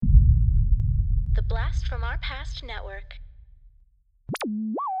The Blast from Our Past Network.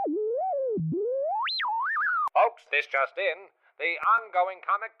 Folks, this just in. The ongoing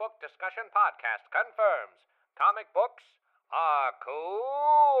comic book discussion podcast confirms comic books are cool.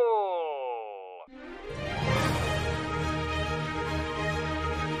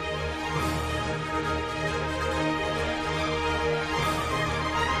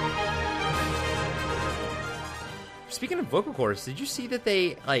 Speaking of vocal cords, did you see that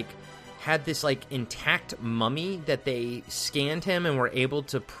they had this intact mummy that they scanned him and were able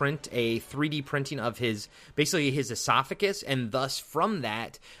to print a 3D printing of his esophagus, and thus from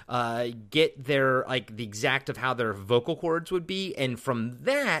that get their the exact of how their vocal cords would be, and from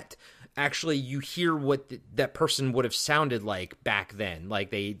that actually you hear what that person would have sounded like back then.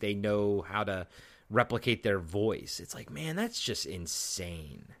 They know how to replicate their voice. It's man, that's just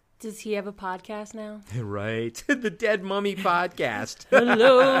insane. Does he have a podcast now? Right. The Dead Mummy Podcast.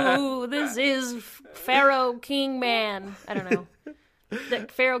 Hello, this is Pharaoh King Man. I don't know.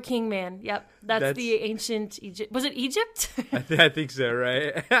 Pharaoh King Man. Yep. That's the ancient Egypt. Was it Egypt? I think so,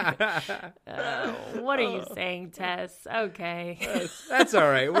 right? What are you saying, Tess? Okay. That's all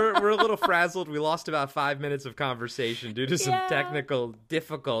right. We're a little frazzled. We lost about 5 minutes of conversation due to some technical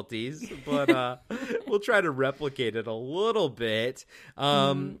difficulties, but we'll try to replicate it a little bit.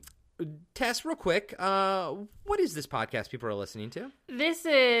 Tess, real quick, what is this podcast people are listening to? This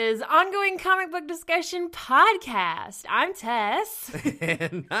is Ongoing Comic Book Discussion Podcast. I'm Tess.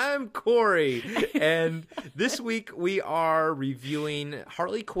 And I'm Corey. And this week we are reviewing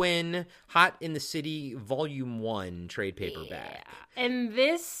Harley Quinn Hot in the City Volume 1 trade paperback. Yeah. And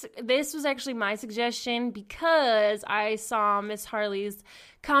this was actually my suggestion because I saw Miss Harley's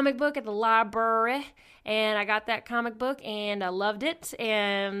comic book at the library, and I got that comic book and I loved it,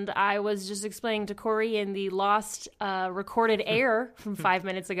 and I was just explaining to Corey in the lost recorded air from 5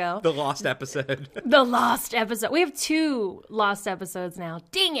 minutes ago. The lost episode. The lost episode. We have 2 lost episodes now.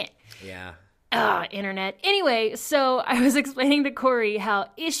 Dang it. Yeah. Internet. Anyway, so I was explaining to Corey how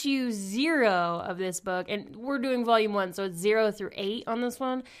issue 0 of this book, and we're doing volume 1, so it's 0 through 8 on this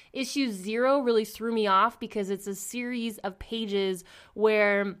one. Issue 0 really threw me off because it's a series of pages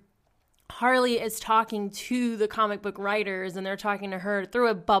where Harley is talking to the comic book writers, and they're talking to her through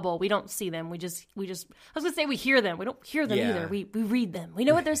a bubble. We don't see them. We just I was going to say we hear them. We don't hear them either. We read them. We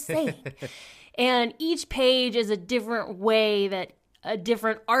know what they're saying. And each page is a different way that a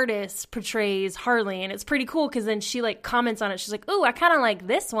different artist portrays Harley, and it's pretty cool because then she comments on it. She's like, "Ooh, I kind of like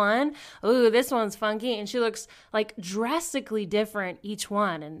this one. Ooh, this one's funky," and she looks drastically different each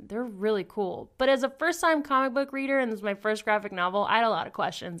one, and they're really cool. But as a first-time comic book reader, and this is my first graphic novel, I had a lot of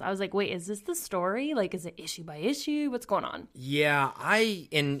questions. I was like, "Wait, is this the story? Is it issue by issue? What's going on?" Yeah,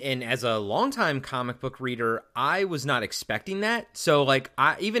 and as a longtime comic book reader, I was not expecting that. So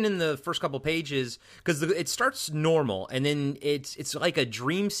I even in the first couple pages, because it starts normal, and then it's like a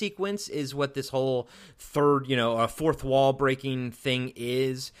dream sequence is what this whole a fourth wall breaking thing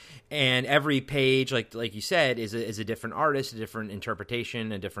is. And every page, like you said, is a different artist, a different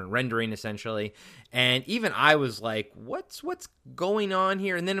interpretation, a different rendering, essentially. And even I was like, what's going on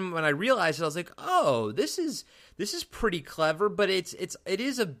here? And then when I realized it, I was like, oh, this is pretty clever, but it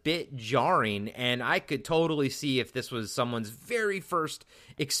is a bit jarring. And I could totally see if this was someone's very first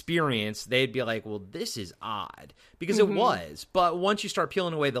experience, they'd be like, well, this is odd, because it was. But once you start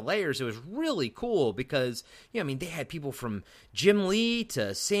peeling away the layers, it was really cool because, they had people from Jim Lee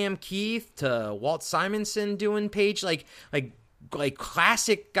to Sam Keith to Walt Simonson doing page like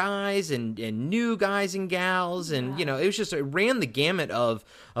classic guys and new guys and gals, and it was just, it ran the gamut of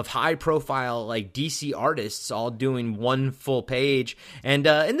high profile DC artists all doing one full page, and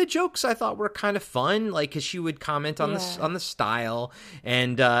the jokes I thought were kind of fun, because she would comment on the style,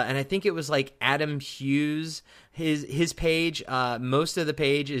 and I think it was Adam Hughes. His page, most of the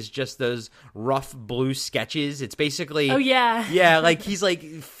page is just those rough blue sketches. It's basically he's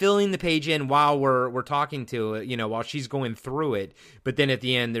filling the page in while we're talking to it, while she's going through it. But then at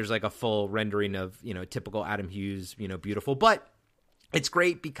the end, there's a full rendering of typical Adam Hughes, beautiful. But it's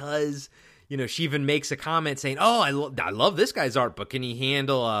great because she even makes a comment saying, "Oh, I love this guy's art, but can he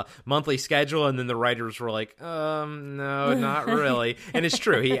handle a monthly schedule?" And then the writers were like, no, not really." And it's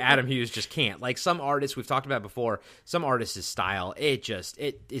true. Adam Hughes just can't. Some artists we've talked about before, some artists' style, it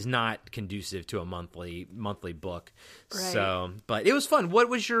is not conducive to a monthly book. Right. So, but it was fun. What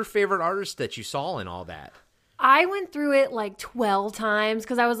was your favorite artist that you saw in all that? I went through it 12 times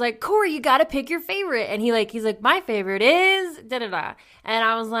because I was like, "Corey, you got to pick your favorite." And he's like, "My favorite is da-da-da." And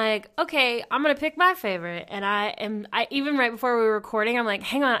I was like, "Okay, I'm going to pick my favorite." And I even right before we were recording, I'm like,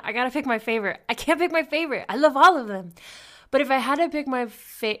 "Hang on, I got to pick my favorite. I can't pick my favorite. I love all of them." But if I had to pick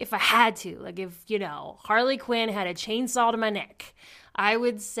if I had to, like if, Harley Quinn had a chainsaw to my neck, I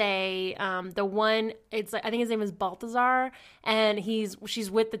would say the one, it's like, I think his name is Balthazar, and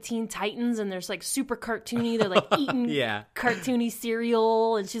she's with the Teen Titans, and there's like super cartoony, they're like eating cartoony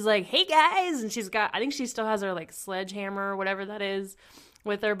cereal, and she's like, hey guys, and I think she still has her like sledgehammer or whatever that is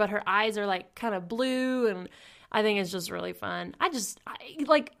with her, but her eyes are like kind of blue, and I think it's just really fun.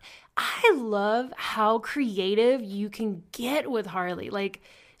 I love how creative you can get with Harley. Like,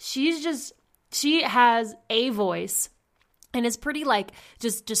 she has a voice, and it's pretty like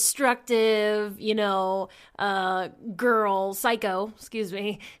just destructive, girl, psycho.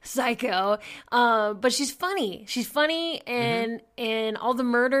 But she's funny. She's funny, and all the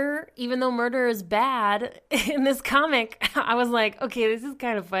murder, even though murder is bad in this comic, I was like, okay, this is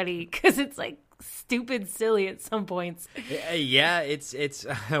kind of funny because it's like stupid silly at some points. Yeah, it's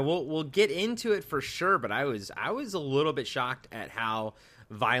we'll get into it for sure, but I was a little bit shocked at how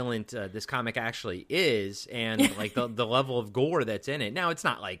violent this comic actually is, and like the level of gore that's in it. Now, it's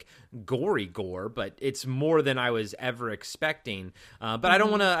not like gory gore, but it's more than I was ever expecting. But I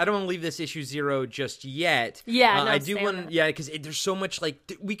don't want to leave this issue 0 just yet. Yeah, I do want because there's so much,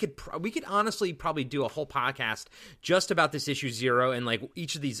 like, we could honestly probably do a whole podcast just about this issue 0 and like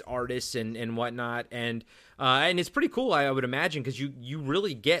each of these artists and whatnot, and it's pretty cool, I would imagine, because you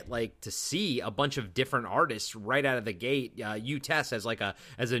really get like to see a bunch of different artists right out of the gate. You, Tess,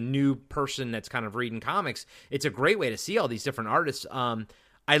 as a new person that's kind of reading comics, it's a great way to see all these different artists.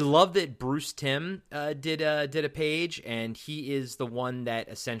 I love that Bruce Timm did a page, and he is the one that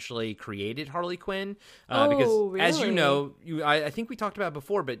essentially created Harley Quinn. Because, really? As you know, I think we talked about it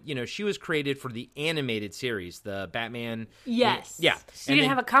before, but she was created for the animated series, the Batman. Yes. Yeah. She didn't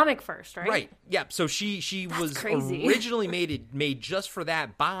have a comic first, right? Right. Yeah. So she was crazy. originally made just for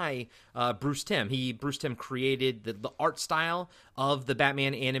that by Bruce Timm. Bruce Timm created the art style of the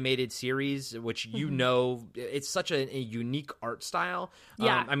Batman animated series, which it's such a unique art style.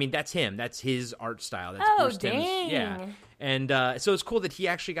 Yeah. I mean, that's him. That's his art style. That's Bruce Timm's. Dang. Yeah. And so it's cool that he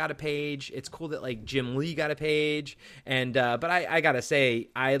actually got a page. It's cool that like Jim Lee got a page. And but I gotta say,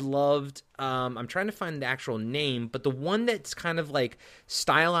 I loved. I'm trying to find the actual name, but the one that's kind of like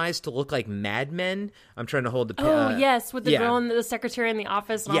stylized to look like Mad Men. I'm trying to hold the. Yes, with the girl and the secretary in the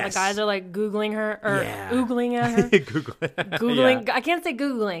office, and all the guys are like googling her or oogling at her. Googling. I can't say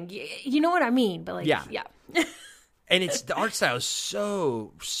googling. You know what I mean? But like, yeah. And the art style is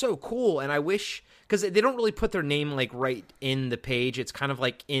so cool, and I wish, because they don't really put their name like right in the page. It's kind of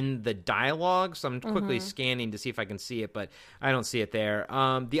like in the dialogue. So I'm quickly scanning to see if I can see it, but I don't see it there.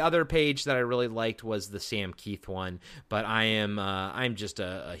 The other page that I really liked was the Sam Keith one, but I'm just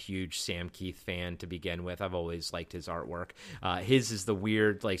a huge Sam Keith fan to begin with. I've always liked his artwork. His is the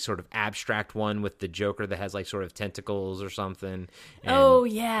weird, like, sort of abstract one with the Joker that has like sort of tentacles or something.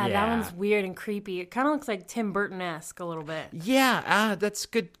 And, that one's weird and creepy. It kind of looks like Tim Burton-esque a little bit. Yeah, that's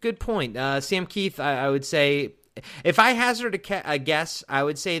good point. Sam Keith, I would say, if I hazard a guess, I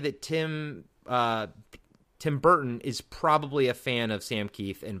would say that Tim Burton is probably a fan of Sam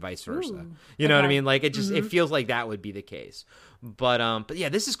Keith and vice versa. You know what I mean? Like, it just it feels like that would be the case. But yeah,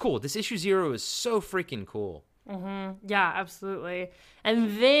 this is cool. This issue 0 is so freaking cool. Yeah, absolutely.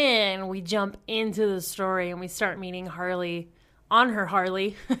 And then we jump into the story and we start meeting Harley on her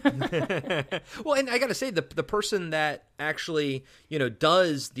Harley. Well, and I gotta say, the person that actually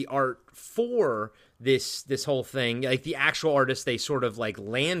does the art for this whole thing, like the actual artist they sort of like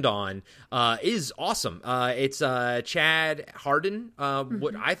land on, is awesome. It's Chad Hardin.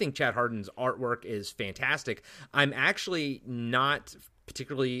 What I think Chad Hardin's artwork is fantastic. I'm actually not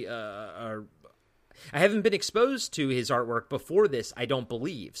particularly I haven't been exposed to his artwork before this, I don't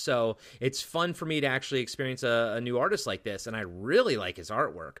believe. So it's fun for me to actually experience a new artist like this, and I really like his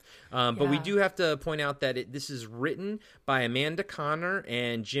artwork. But we do have to point out that this is written by Amanda Connor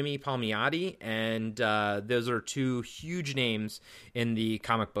and Jimmy Palmiotti, and those are two huge names in the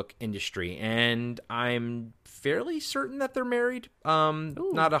comic book industry. And I'm fairly certain that they're married. Not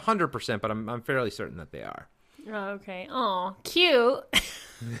 100%, but I'm fairly certain that they are. Oh, okay. Oh, cute.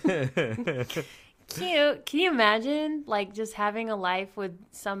 Cute. Can you imagine, like, just having a life with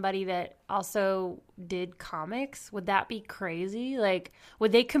somebody that also did comics? Would that be crazy? Like,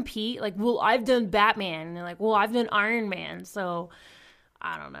 would they compete? Like, well, I've done Batman, and they're like, well, I've done Iron Man, so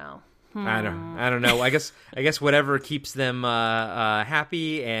I don't know. I don't know. I guess whatever keeps them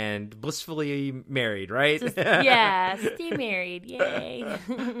happy and blissfully married, right? Stay married. Yay.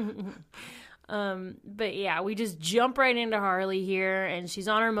 But yeah, we just jump right into Harley here, and she's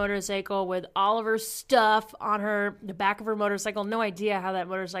on her motorcycle with all of her stuff on the back of her motorcycle. No idea how that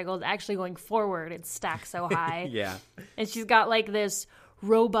motorcycle is actually going forward. It's stacked so high. Yeah. And she's got like this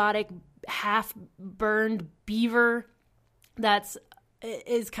robotic half-burned beaver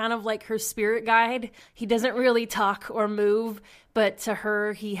is kind of like her spirit guide. He doesn't really talk or move, but to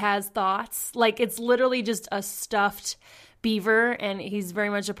her, he has thoughts. Like, it's literally just a stuffed beaver, and he's very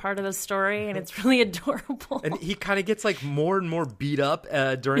much a part of the story, and it's really adorable. And he kind of gets like more and more beat up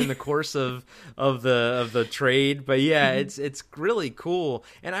during the course of the trade, but yeah, it's really cool.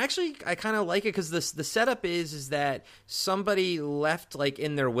 And I kind of like it because the setup is that somebody left like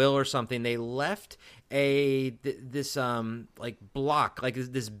in their will or something. They left this like block, like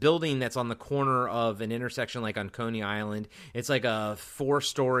this building that's on the corner of an intersection, like on Coney Island. It's like a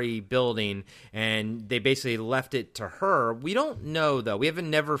 4-story building, and they basically left it to her. We don't know though. We haven't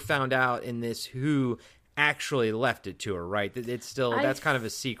never found out in this who actually left it to her, right? It's still, that's kind of a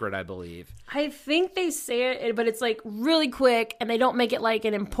secret, I believe. I think they say it, but it's like really quick, and they don't make it like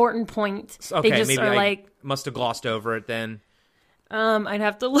an important point. Okay, they just maybe are I must have glossed over it then. I'd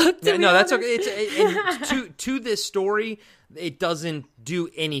have to look. No, that's okay. And to this story, it doesn't do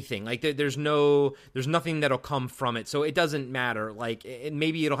anything. Like there's nothing that'll come from it, so it doesn't matter. Like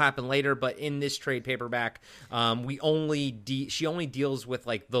maybe it'll happen later, but in this trade paperback, she only deals with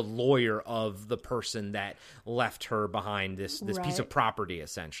like the lawyer of the person that left her behind this piece of property,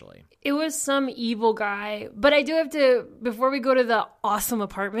 essentially. It was some evil guy, but I do have to, before we go to the awesome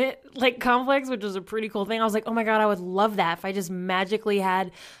apartment like complex, which was a pretty cool thing. I was like, oh my god, I would love that if I just magically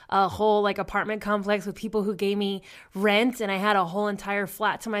had a whole like apartment complex with people who gave me rent, and I had a whole entire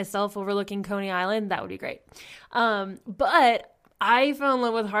flat to myself overlooking Coney Island. That would be great. But I fell in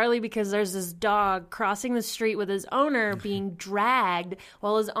love with Harley because there's this dog crossing the street with his owner being dragged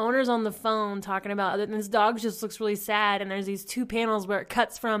while his owner's on the phone talking about it. And this dog just looks really sad. And there's these 2 panels where it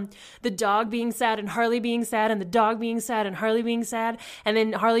cuts from the dog being sad and Harley being sad and the dog being sad and Harley being sad. And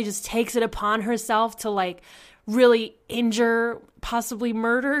then Harley just takes it upon herself to like really injure, possibly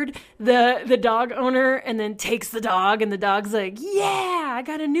murdered the dog owner, and then takes the dog, and the dog's like, yeah, I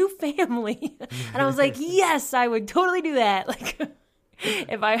got a new family. And I was like, yes, I would totally do that. Like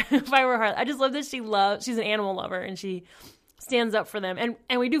if I were Harley. I just love that she's an animal lover, and she stands up for them.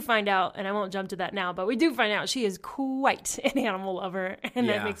 And we do find out, and I won't jump to that now, but we do find out she is quite an animal lover, and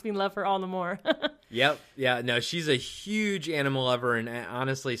that makes me love her all the more. Yep. Yeah, no, she's a huge animal lover, and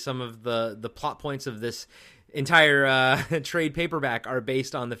honestly, some of the plot points of this entire trade paperback are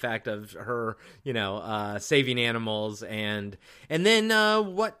based on the fact of her, saving animals and then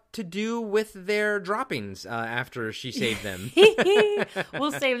what to do with their droppings after she saved them.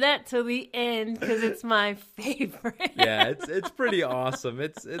 We'll save that till the end because it's my favorite. Yeah, it's pretty awesome.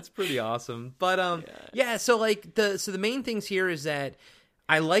 It's pretty awesome. But so like the main things here is that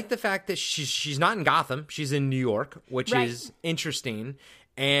I like the fact that she's not in Gotham. She's in New York, which is interesting.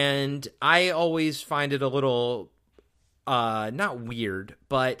 And I always find it a little, not weird,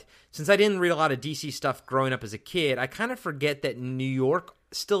 but since I didn't read a lot of DC stuff growing up as a kid, I kind of forget that New York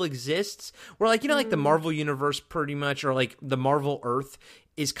still exists. Where like, like the Marvel Universe pretty much, or like the Marvel Earth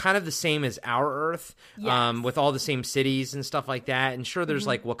is kind of the same as our Earth, with all the same cities and stuff like that. And sure, there's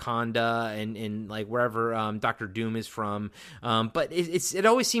like Wakanda and like wherever Dr. Doom is from. But it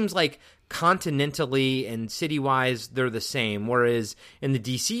always seems like continentally and city-wise, they're the same. Whereas in the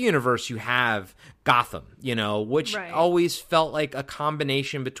DC universe, you have Gotham, which always felt like a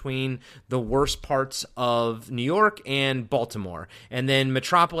combination between the worst parts of New York and Baltimore. And then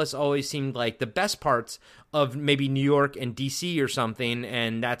Metropolis always seemed like the best parts of maybe New York and DC or something,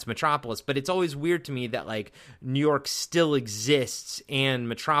 and that's Metropolis. But it's always weird to me that like New York still exists and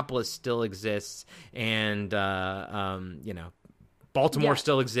Metropolis still exists, and Baltimore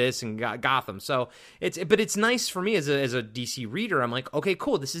still exists and Gotham. So it's nice for me as a DC reader. I'm like, okay,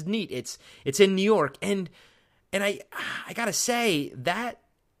 cool, this is neat. It's in New York, and I gotta say that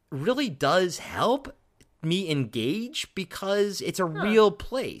really does help me engage because it's a real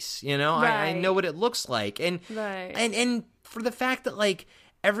place, I know what it looks like, and for the fact that like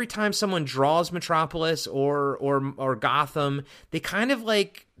every time someone draws Metropolis or Gotham, they kind of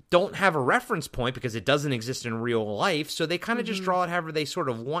like don't have a reference point because it doesn't exist in real life, so they kind of just draw it however they sort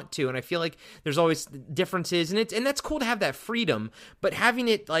of want to. And I feel like there's always differences, and that's cool to have that freedom. But having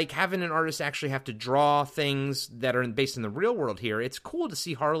an artist actually have to draw things that are based in the real world here, it's cool to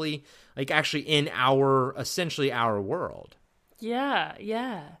see Harley like actually in essentially our world.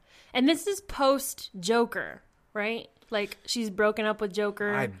 Yeah. And this is post Joker, right? Like, she's broken up with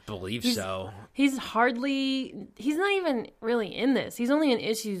Joker. I believe so. He's not even really in this. He's only in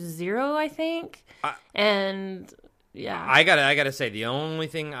issue 0, I think. And yeah. I gotta say, the only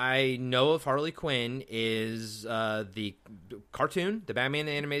thing I know of Harley Quinn is the cartoon, the Batman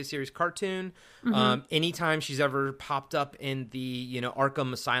animated series cartoon. Anytime she's ever popped up in the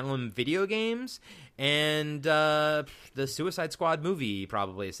Arkham Asylum video games, and the Suicide Squad movie,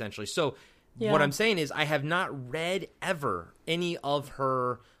 probably, essentially. So what I'm saying is, I have not read ever any of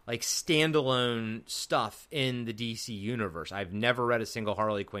her like standalone stuff in the DC universe. I've never read a single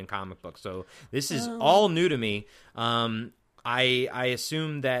Harley Quinn comic book, so this is all new to me. I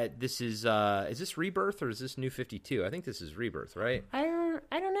assume that this is this Rebirth or is this New 52? I think this is Rebirth, right? I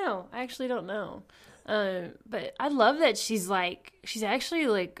don't know. I actually don't know. But I love that she's actually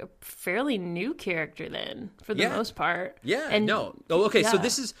like a fairly new character then, for the most part. Yeah. And no. Oh, okay. yeah.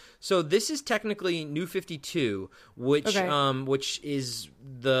 So this is technically New 52, which is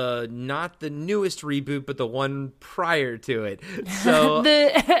not the newest reboot, but the one prior to it. So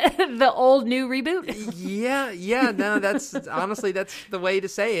the old new reboot. Yeah. No, that's honestly, that's the way to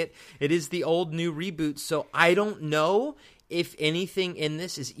say it. It is the old new reboot. So I don't know if anything in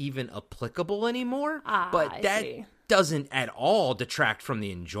this is even applicable anymore, but that doesn't at all detract from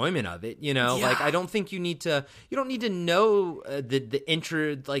the enjoyment of it. Like, I don't think you don't need to know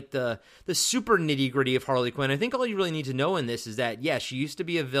the super nitty gritty of Harley Quinn. I think all you really need to know in this is that, she used to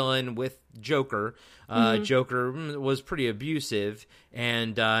be a villain with Joker. Joker was pretty abusive,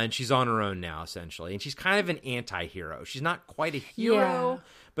 and she's on her own now, essentially. And she's kind of an anti-hero. She's not quite a hero,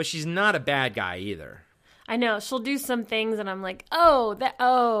 but she's not a bad guy either. I know, she'll do some things and I'm like, ooh,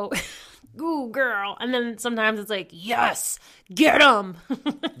 girl. And then sometimes it's like, yes, get him.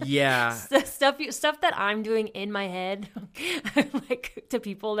 Yeah. Stuff that I'm doing in my head, like, to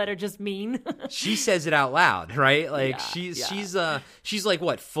people that are just mean. She says it out loud, right? Like, she's like,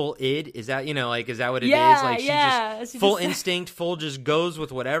 what, full id? Is that, is that what it is? Like, she just full instinct, full just goes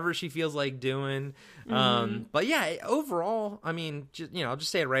with whatever she feels like doing. But yeah, overall, I mean, I'll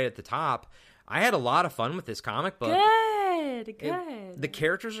just say it right at the top. I had a lot of fun with this comic book. Good. The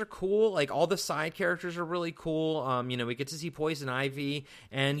characters are cool. Like, all the side characters are really cool. We get to see Poison Ivy,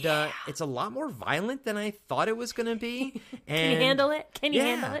 and it's a lot more violent than I thought it was going to be. Can you handle it? Can you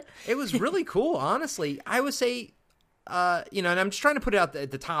handle it? It was really cool, honestly. I would say, and I'm just trying to put it out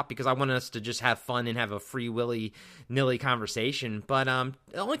at the top because I want us to just have fun and have a free willy-nilly conversation. But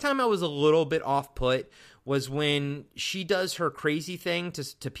the only time I was a little bit off-put was when she does her crazy thing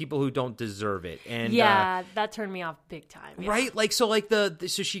to people who don't deserve it. And that turned me off big time. Yeah. Right? Like, so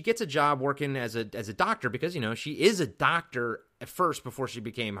she gets a job working as a doctor because, she is a doctor at first before she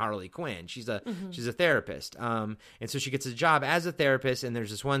became Harley Quinn. She's a therapist. And so she gets a job as a therapist, and there's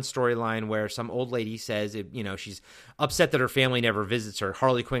this one storyline where some old lady says, she's upset that her family never visits her.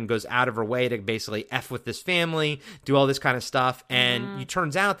 Harley Quinn goes out of her way to basically F with this family, do all this kind of stuff. And it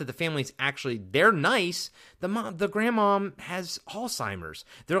turns out that the family's they're nice. The grandmom has Alzheimer's.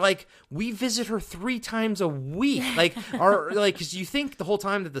 They're like, we visit her 3 times a week. Because you think the whole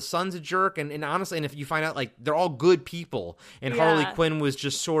time that the son's a jerk, and honestly, and if you find out, like, they're all good people, and Harley Quinn was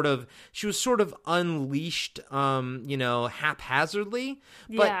just sort of unleashed, haphazardly.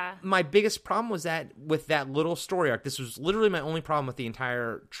 But my biggest problem was that with that little story arc, this was literally my only problem with the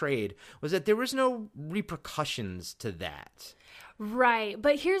entire trade, was that there was no repercussions to that. Right.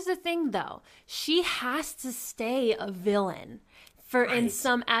 But here's the thing, though. She has to stay a villain in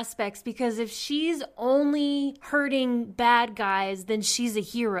some aspects, because if she's only hurting bad guys, then she's a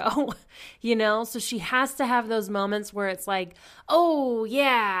hero, So she has to have those moments where it's like, oh,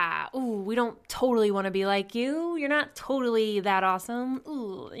 yeah, ooh, we don't totally want to be like you. You're not totally that awesome.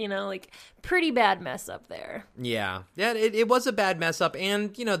 Ooh, like, pretty bad mess up there. Yeah. Yeah, it was a bad mess up.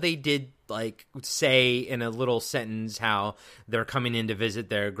 And, they did, like, say in a little sentence how they're coming in to visit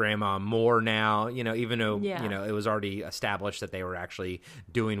their grandma more now, even though, it was already established that they were actually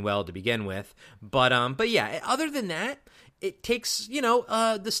doing well to begin with. But yeah, other than that, it takes,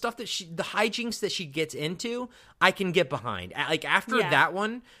 the stuff that the hijinks that she gets into, I can get behind. Like, after that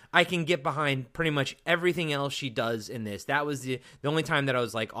one, I can get behind pretty much everything else she does in this. That was the only time that I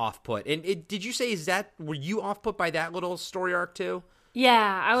was, like, off-put. And did you say, were you off-put by that little story arc too?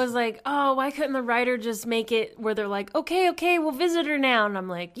 Yeah, I was like, oh, why couldn't the writer just make it where they're like, okay, we'll visit her now. And I'm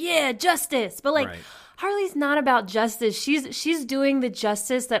like, yeah, justice. But, like, Harley's not about justice. She's doing the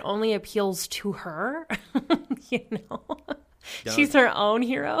justice that only appeals to her, She's her own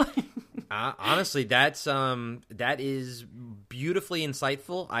hero. Honestly, that is beautifully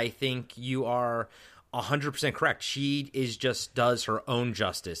insightful. I think you are 100% correct. She does her own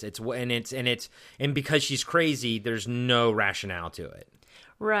justice. And because she's crazy, there's no rationale to it.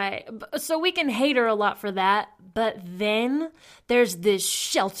 Right. So we can hate her a lot for that, but then there's this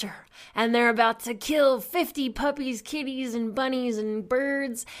shelter, and they're about to kill 50 puppies, kitties, and bunnies, and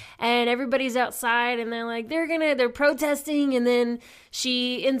birds, and everybody's outside, and they're like, they're protesting, and then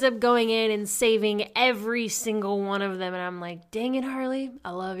she ends up going in and saving every single one of them, and I'm like, dang it, Harley,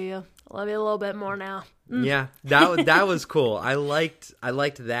 I love you. I love you a little bit more now. Yeah, that was cool. I liked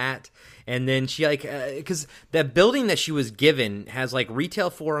that. And then she because that building that she was given has like retail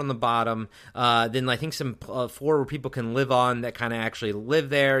floor on the bottom. Then I think some floor where people can live on that kind of actually live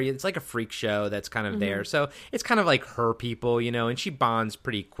there. It's like a freak show that's kind of there. So it's kind of like her people, and she bonds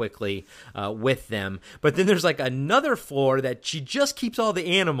pretty quickly with them. But then there's like another floor that she just keeps all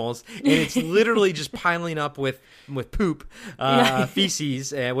the animals, and it's literally just piling up with poop,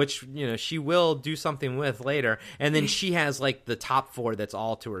 feces, which she will do something with later. And then she has like the top floor that's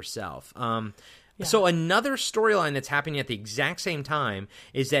all to herself. So another storyline that's happening at the exact same time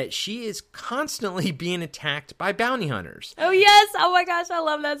is that she is constantly being attacked by bounty hunters. Oh yes! Oh my gosh, I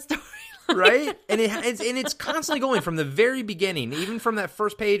love that story. Right? And it's constantly going from the very beginning, even from that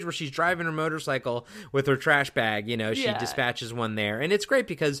first page where she's driving her motorcycle with her trash bag, she dispatches one there. And it's great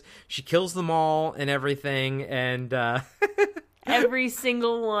because she kills them all and everything, and every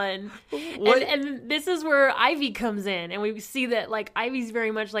single one. And this is where Ivy comes in, and we see that like Ivy's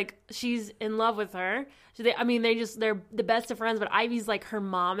very much like she's in love with her. So they're the best of friends, but Ivy's like her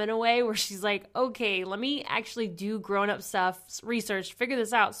mom in a way, where she's like, okay, let me actually do grown-up stuff, research, figure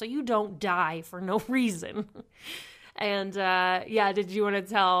this out so you don't die for no reason. And did you want to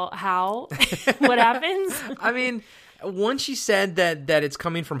tell how what happens? I mean, once she said that it's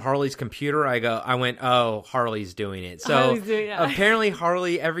coming from Harley's computer, I went, oh, Harley's doing it. So apparently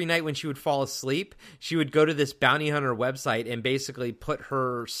Harley, every night when she would fall asleep, she would go to this bounty hunter website and basically put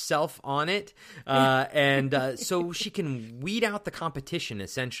herself on it. So she can weed out the competition,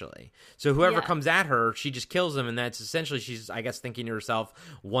 essentially. So whoever comes at her, she just kills them. And that's essentially, she's, I guess, thinking to herself,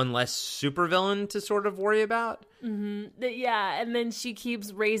 one less supervillain to sort of worry about. Mm-hmm. Yeah. And then she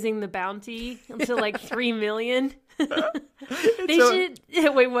keeps raising the bounty to like 3 million. Wait,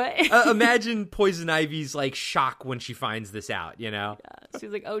 what? Imagine Poison Ivy's like shock when she finds this out, Yeah, she's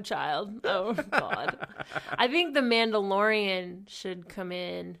like, oh child, oh god. I think the Mandalorian should come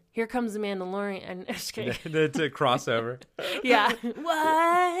in. Here comes the Mandalorian. Just kidding. It's a crossover. Yeah.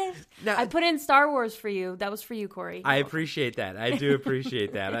 What? Now, I put in Star Wars for you. That was for you, Corey. I appreciate that. I do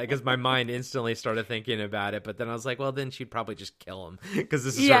appreciate that, because my mind instantly started thinking about it, but then I was like, well, then she'd probably just kill him, because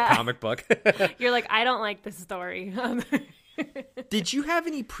this is her comic book. You're like, I don't like this story. Did you have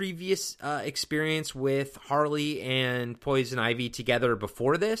any previous experience with Harley and Poison Ivy together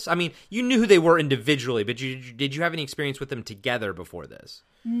before this? I mean, you knew who they were individually, but did you have any experience with them together before this?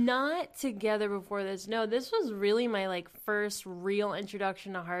 Not together before this. No, this was really my first real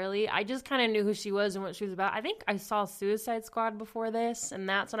introduction to Harley. I just kind of knew who she was and what she was about. I think I saw Suicide Squad before this, and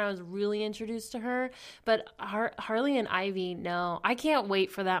that's when I was really introduced to her. But Harley and Ivy, no. I can't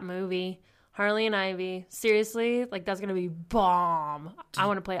wait for that movie. Harley and Ivy. Seriously? That's going to be bomb. I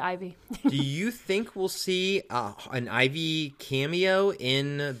want to play Ivy. Do you think we'll see an Ivy cameo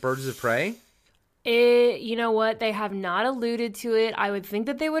in Birds of Prey? You know what? They have not alluded to it. I would think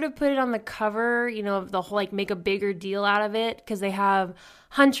that they would have put it on the cover, of the whole, make a bigger deal out of it, because they have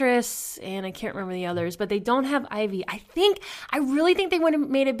Huntress and I can't remember the others, but they don't have Ivy. I really think they would have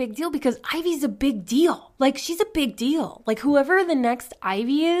made a big deal, because Ivy's a big deal. She's a big deal. Whoever the next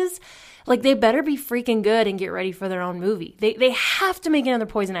Ivy is, they better be freaking good and get ready for their own movie. They have to make another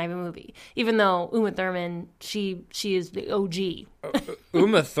Poison Ivy movie, even though Uma Thurman, she is the OG.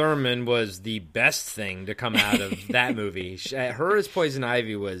 Uma Thurman was the best thing to come out of that movie. Her as Poison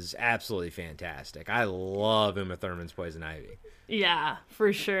Ivy was absolutely fantastic. I love Uma Thurman's Poison Ivy. Yeah,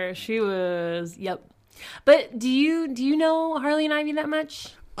 for sure. She was, yep. But do you know Harley and Ivy that much?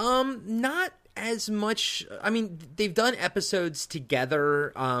 Not as much. I mean, they've done episodes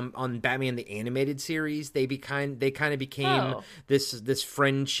together on Batman the Animated Series. They kind of became this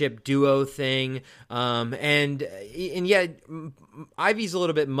friendship duo thing. And yeah, Ivy's a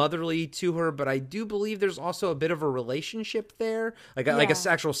little bit motherly to her, but I do believe there's also a bit of a relationship there, like a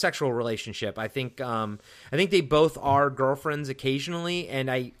actual sexual relationship. I think they both are girlfriends occasionally,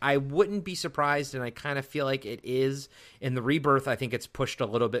 and I wouldn't be surprised, and I kind of feel like it is in the Rebirth. I think it's pushed a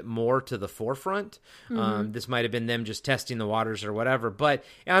little bit more to the forefront. Mm-hmm. This might have been them just testing the waters or whatever, but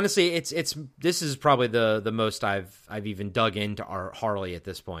honestly, this is probably the most I've even dug into our Harley at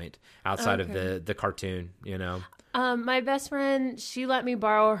this point, outside of the cartoon, My best friend, she let me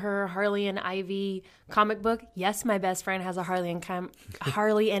borrow her Harley and Ivy comic book. Yes, my best friend has a Harley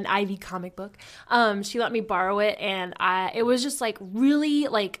and Ivy comic book. She let me borrow it, and it was just like really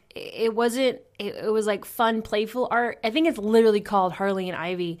like it was like fun, playful art. I think it's literally called Harley and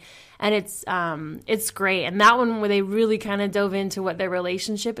Ivy, and it's great. And that one where they really kind of dove into what their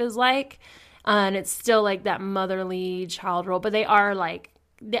relationship is like, and it's still like that motherly child role, but they are like.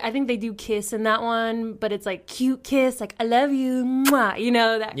 I think they do kiss in that one, but it's like cute kiss, like I love you, mwah,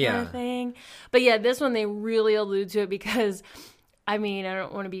 that kind of thing. But yeah, this one they really allude to it because, I mean, I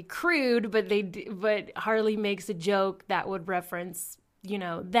don't want to be crude, but Harley makes a joke that would reference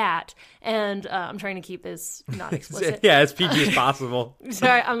that, and I'm trying to keep this not explicit. Yeah, as PG as possible.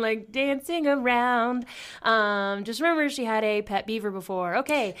 Sorry, I'm like dancing around. Just remember she had a pet beaver before.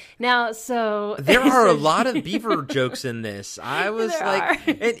 Okay, now so there are a lot of beaver jokes in this. I was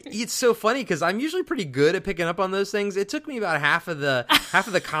it's so funny because I'm usually pretty good at picking up on those things. It took me about half of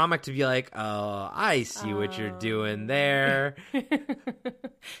the comic to be like, oh, I see what you're doing there.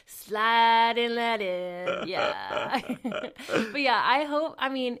 Slide and let it, yeah. But yeah,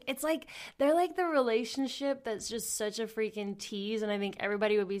 it's like they're like the relationship that's just such a freaking tease, and I think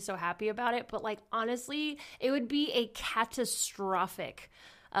everybody would be so happy about it. But like honestly, it would be a catastrophic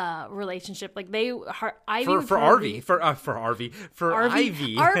relationship. Like Ivy for Ivy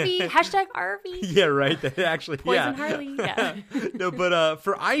hashtag Ivy. Yeah, right. That actually Poison Harley. Yeah. No, but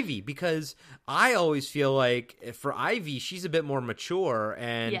for Ivy, because I always feel like for Ivy, she's a bit more mature,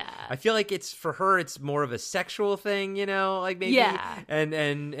 and I feel like it's for her, it's more of a sexual thing, like maybe. Yeah.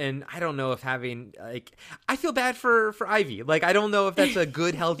 And I don't know if having like I feel bad for Ivy. Like I don't know if that's a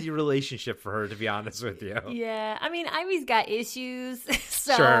good, healthy relationship for her, to be honest with you. Yeah, I mean Ivy's got issues.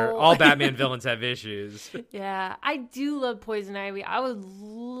 So. Sure, all Batman villains have issues. Yeah, I do love Poison Ivy. I would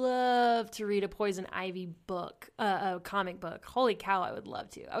love to read a Poison Ivy book, a comic book. Holy cow, I would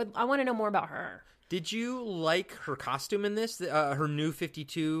love to. I want to know more about her. Did you like her costume in this? Her new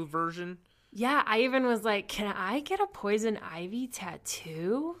 52 version? Yeah, I even was like, can I get a Poison Ivy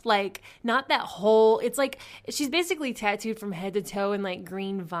tattoo? Like, not that whole, it's like, she's basically tattooed from head to toe in like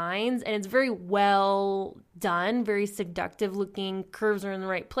green vines, and it's very well done, very seductive looking, curves are in the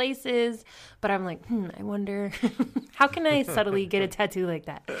right places, but I'm like, I wonder, how can I subtly get a tattoo like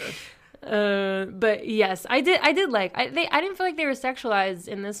that? But yes, I did like, I didn't feel like they were sexualized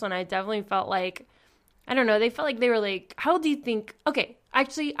in this one. I definitely felt like, I don't know, they felt like they were like, how old do you think, okay,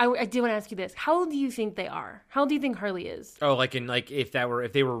 actually, I did want to ask you this. How old do you think they are? How old do you think Harley is? Oh, if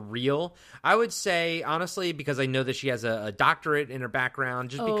they were real, I would say honestly, because I know that she has a doctorate in her background,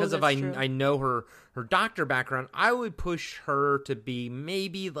 just because of I know her doctor background, I would push her to be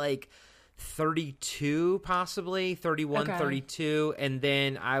maybe like 32, possibly 31, okay. 32, and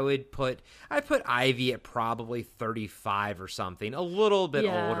then I put Ivy at probably 35 or something, a little bit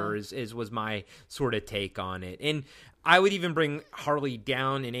older was my sort of take on it. And I would even bring Harley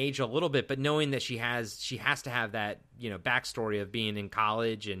down in age a little bit, but knowing that she has to have that, backstory of being in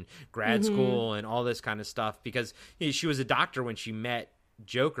college and grad school and all this kind of stuff, because she was a doctor when she met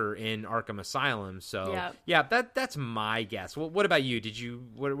Joker in Arkham Asylum. So that's my guess. What about you?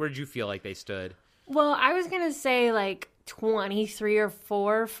 Where did you feel like they stood? Well, I was gonna say like 23 or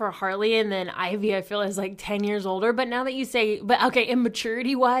 4 for Harley, and then Ivy I feel is like 10 years older. But now that you say,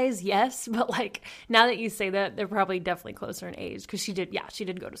 immaturity wise, yes, but like now that you say that, they're probably definitely closer in age, because she did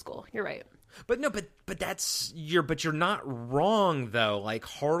go to school. You're right. But you're not wrong though. Like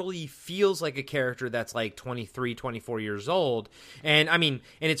Harley feels like a character that's like 23, 24 years old. And I mean,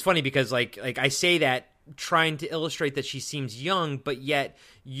 and it's funny because like I say that trying to illustrate that she seems young, but yet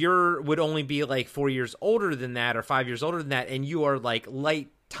would only be like 4 years older than that or 5 years older than that, and you are like light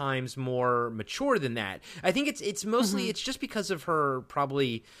times more mature than that. I think it's mostly it's just because of her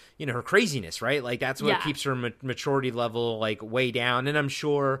probably her craziness, right? Like that's what keeps her maturity level like way down, and I'm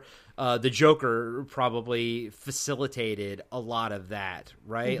sure the Joker probably facilitated a lot of that,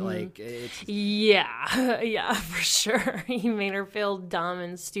 right? Like it's yeah, for sure. He made her feel dumb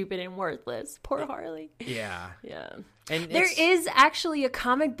and stupid and worthless. Poor Harley. Yeah. And there is actually a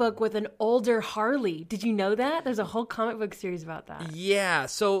comic book with an older Harley. Did you know that? There's a whole comic book series about that. Yeah.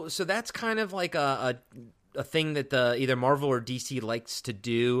 So that's kind of like a thing that either Marvel or DC likes to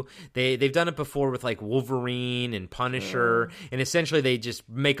do. They've done it before with like Wolverine and Punisher, and essentially they just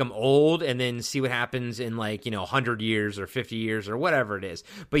make them old and then see what happens in like 100 years or 50 years or whatever it is.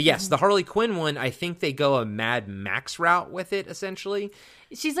 But yes, the Harley Quinn one, I think they go a Mad Max route with it essentially.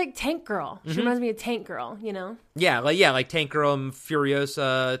 She's like Tank Girl. She reminds me of Tank Girl, Yeah, like Tank Girl and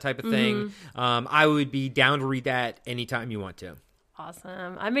Furiosa type of thing. I would be down to read that anytime you want to.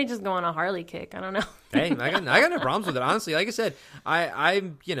 awesome. I may just go on a Harley kick. I don't know. Hey, I got no problems with it. Honestly, like I said,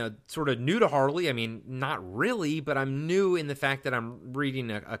 I'm sort of new to Harley. I mean, not really, but I'm new in the fact that I'm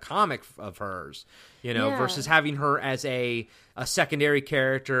reading a comic of hers. Versus having her as a secondary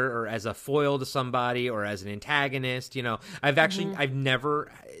character or as a foil to somebody or as an antagonist. I've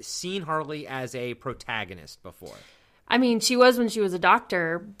never seen Harley as a protagonist before. I mean, she was when she was a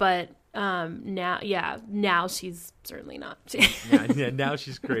doctor, but now she's certainly not. Now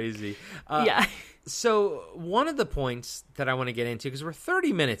she's crazy. Yeah. So one of the points that I want to get into, because we're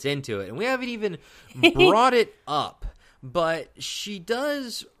 30 minutes into it and we haven't even brought it up, but she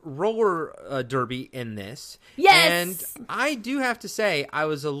does roller derby in this. Yes. And I do have to say, I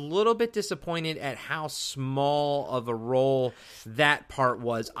was a little bit disappointed at how small of a role that part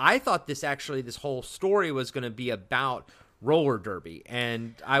was. I thought this whole story was going to be about roller derby,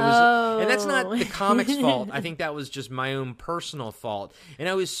 and and that's not the comic's fault. I think that was just my own personal fault, and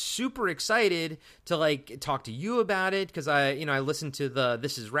I was super excited to talk to you about it because I listened to the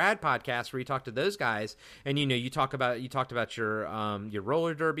This Is Rad podcast where you talk to those guys, and you talked about your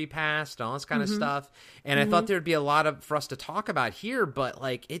roller derby past and all this kind of stuff, and I thought there'd be a lot for us to talk about here, but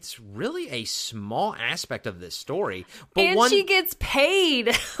it's really a small aspect of this story. But she gets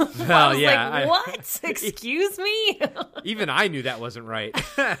paid. Well, yeah, what? Excuse me. Even I knew that wasn't right.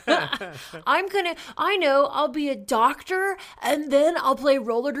 I'll be a doctor and then I'll play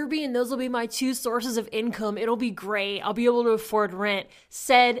roller derby and those will be my two sources of income. It'll be great. I'll be able to afford rent.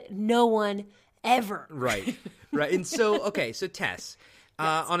 Said no ever. Right. And so Tess,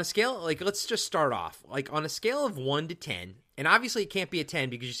 on a scale, let's just start off. On a scale of 1 to 10, and obviously it can't be a 10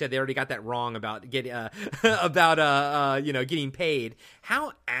 because you said they already got that wrong about getting paid.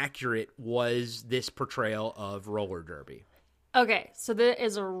 How accurate was this portrayal of roller derby? Okay, so that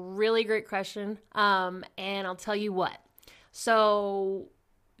is a really great question, and I'll tell you what. So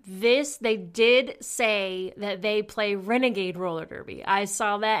they did say that they play Renegade Roller Derby. I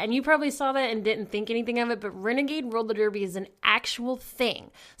saw that, and you probably saw that and didn't think anything of it, but Renegade Roller Derby is an actual thing.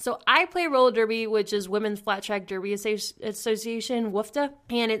 So I play roller derby, which is Women's Flat Track Derby Association, WFTA,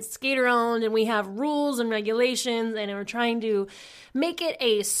 and it's skater-owned, and we have rules and regulations, and we're trying to make it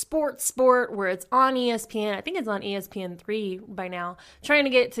a sport where it's on ESPN. I think it's on ESPN3 by now, trying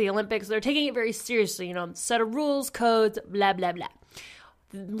to get to the Olympics. They're taking it very seriously, set of rules, codes, blah, blah, blah.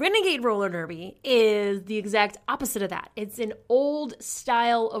 Renegade Roller Derby is the exact opposite of that. It's an old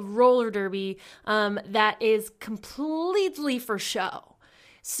style of roller derby that is completely for show.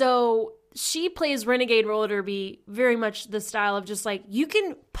 So she plays Renegade Roller Derby very much the style of just you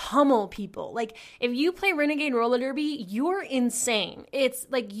can pummel people. If you play Renegade Roller Derby, you're insane. It's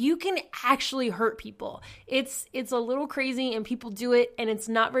you can actually hurt people. It's a little crazy and people do it and it's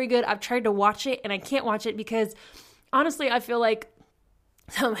not very good. I've tried to watch it and I can't watch it because honestly I feel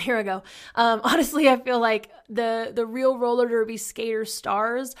so here I go. Honestly, I feel like the real roller derby skater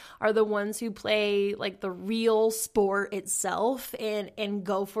stars are the ones who play the real sport itself and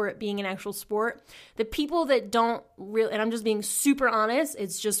go for it being an actual sport. The people that don't really, and I'm just being super honest,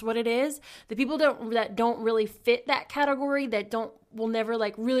 it's just what it is. The people that don't really fit that category, will never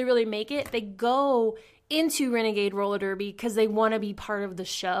really, really make it. They go into Renegade Roller Derby because they want to be part of the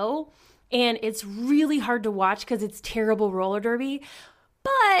show. And it's really hard to watch because it's terrible roller derby.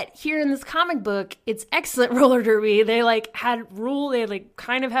 But here in this comic book, it's excellent roller derby. They had rules. They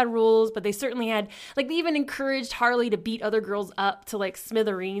kind of had rules, but they certainly had they even encouraged Harley to beat other girls up to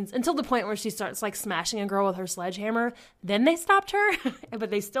smithereens until the point where she starts smashing a girl with her sledgehammer. Then they stopped her,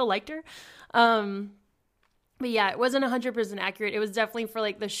 but they still liked her. But yeah, it wasn't 100% accurate. It was definitely for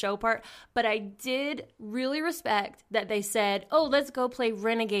the show part. But I did really respect that they said, "Oh, let's go play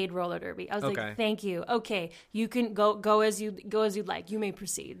Renegade Roller Derby." I was "Thank you. Okay, you can go as you'd like. You may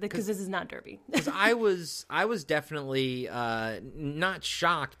proceed because this is not derby." Because I was definitely not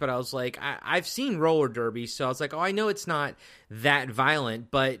shocked, but I was I've seen roller derby, so I was "Oh, I know it's not that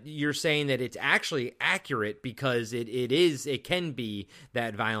violent," but you're saying that it's actually accurate because it can be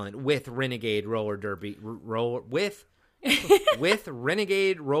that violent with Renegade Roller Derby with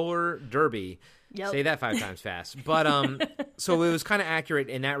Renegade Roller Derby. Yep. Say that 5 times fast. But so it was kind of accurate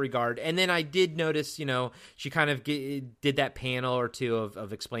in that regard. And then I did notice, she kind of did that panel or two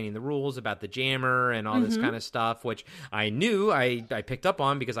of explaining the rules about the jammer and all this kind of stuff, which I knew I picked up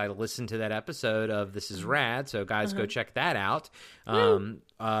on because I listened to that episode of This Is Rad. So guys, go check that out.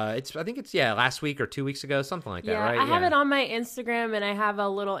 I think it's last week or 2 weeks ago, something like that, right? I have it on my Instagram, and I have a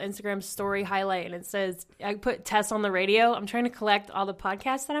little Instagram story highlight, and it says I put Tess on the radio. I'm trying to collect all the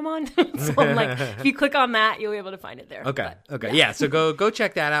podcasts that I'm on, so I'm if you click on that, you'll be able to find it there. Okay, Okay, yeah. So go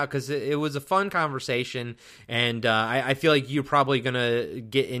check that out because it was a fun conversation, and I feel like you're probably gonna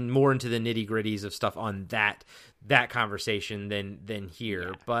get in more into the nitty gritties of stuff on that conversation than here.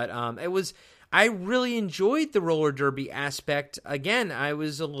 Yeah. But it was. I really enjoyed the roller derby aspect. Again, I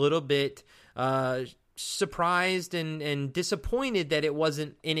was a little bit surprised and disappointed that it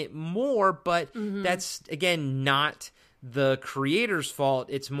wasn't in it more. But that's again not the creator's fault.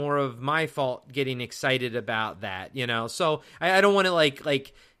 It's more of my fault getting excited about that, so I don't want to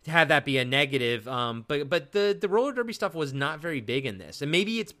like have that be a negative, but the roller derby stuff was not very big in this, and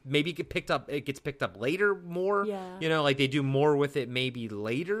maybe it gets picked up later more, like they do more with it maybe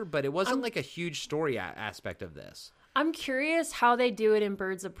later, but it wasn't like a huge story aspect of this. I'm curious how they do it in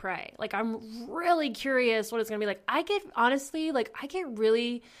Birds of Prey. Like, I'm really curious what it's gonna be like. I get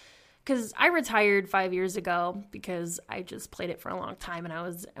really, because I retired 5 years ago because I just played it for a long time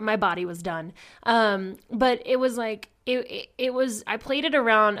and my body was done. But it was like, it was, I played it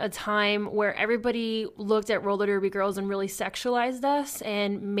around a time where everybody looked at roller derby girls and really sexualized us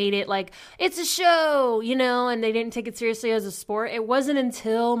and made it like, it's a show, and they didn't take it seriously as a sport. It wasn't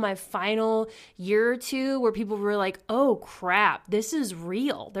until my final year or two where people were like, oh crap, this is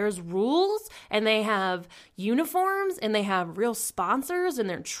real. There's rules and they have uniforms and they have real sponsors and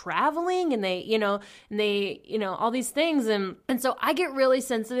they're traveling and they all these things. And so I get really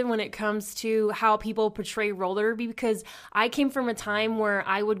sensitive when it comes to how people portray roller derby, because I came from a time where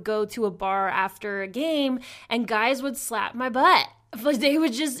I would go to a bar after a game and guys would slap my butt. But they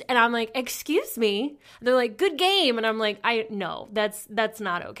would just, and I'm like, excuse me. They're like, good game. And I'm like, no, that's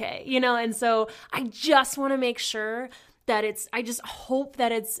not okay. And so I just want to make sure that I just hope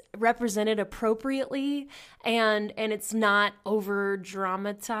that it's represented appropriately and it's not over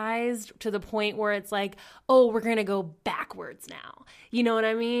dramatized to the point where it's like, oh, we're going to go backwards now. You know what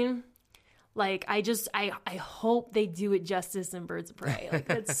I mean? Like, I hope they do it justice in Birds of Prey. Like,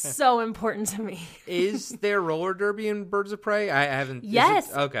 that's so important to me. Is there roller derby in Birds of Prey? I haven't.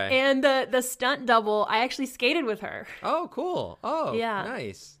 Yes. Okay. And the stunt double, I actually skated with her. Oh, cool. Oh, yeah.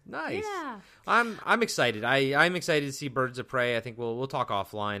 Nice. Yeah. I'm excited. I'm excited to see Birds of Prey. I think we'll talk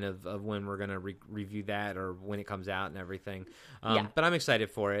offline of when we're gonna review that or when it comes out and everything. But I'm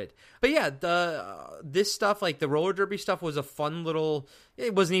excited for it. But yeah, this stuff, like the roller derby stuff, was a fun little.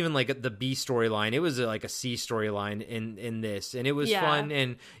 It wasn't even like the B storyline. It was like a C storyline in this, and it was fun.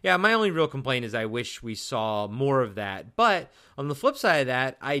 And yeah, my only real complaint is I wish we saw more of that. But on the flip side of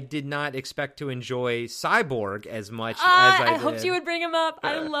that, I did not expect to enjoy Cyborg as much as I did. I hoped you would bring him up.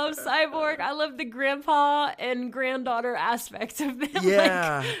 I love Cyborg. I love the grandpa and granddaughter aspect of them.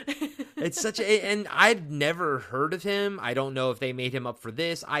 Yeah. It's such and I'd never heard of him. I don't know if they made him up for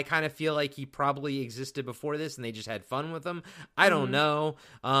this. I kind of feel like he probably existed before this and they just had fun with him. I don't know.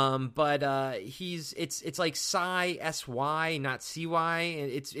 But it's like Sy, not CY.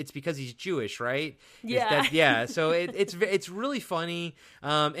 It's because he's Jewish, right? Yeah. So it's really funny.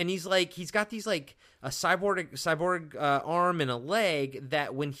 And he's got these like a cyborg arm and a leg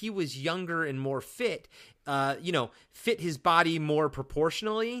that when he was younger and more fit, fit his body more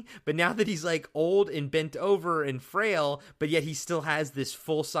proportionally. But now that he's like old and bent over and frail, but yet he still has this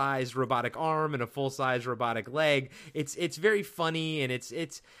full-size robotic arm and a full-size robotic leg. It's very funny, and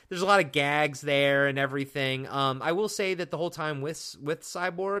there's a lot of gags there and everything. I will say that the whole time with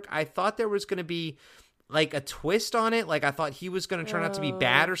Cyborg, I thought there was going to be like a twist on it. Like I thought he was going to turn out to be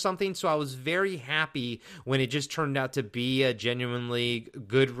bad or something. So I was very happy when it just turned out to be a genuinely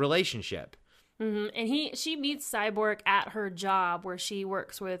good relationship. Mm-hmm. And she meets Cyborg at her job where she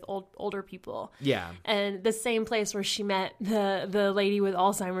works with older people. Yeah. And the same place where she met the lady with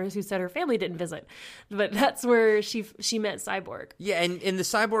Alzheimer's who said her family didn't visit. But that's where she met Cyborg. Yeah, and the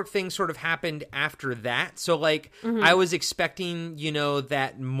Cyborg thing sort of happened after that. So like I was expecting,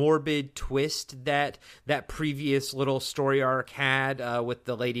 that morbid twist that previous little story arc had with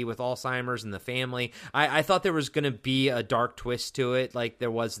the lady with Alzheimer's and the family. I thought there was going to be a dark twist to it like there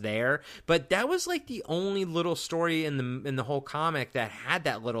was there. But that was like the only little story in the whole comic that had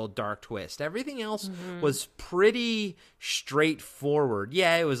that little dark twist. Everything else was pretty straightforward.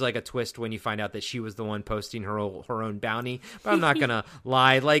 Yeah, it was like a twist when you find out that she was the one posting her own bounty. But I'm not gonna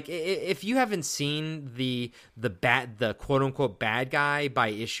lie. Like if you haven't seen the quote unquote bad guy by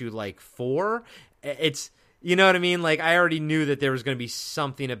issue like 4, it's. You know what I mean? Like, I already knew that there was going to be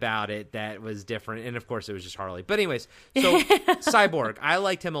something about it that was different. And, of course, it was just Harley. But anyways, so Cyborg, I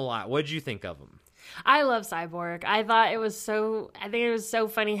liked him a lot. What did you think of him? I love Cyborg. I think it was so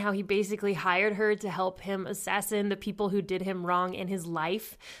funny how he basically hired her to help him assassinate the people who did him wrong in his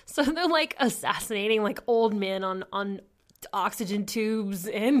life. So they're, like, assassinating, like, old men on oxygen tubes,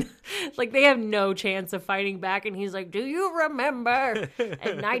 and like they have no chance of fighting back. And he's like, do you remember in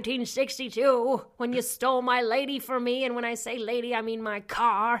 1962 when you stole my lady from me? And when I say lady, I mean my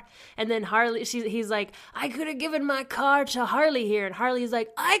car. And then Harley, he's like, I could have given my car to Harley here. And Harley's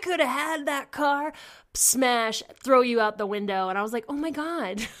like, I could have had that car. Smash, throw you out the window. And I was like, oh my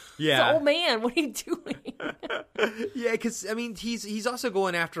God. Yeah. It's old man, what are you doing? Yeah, because I mean, he's also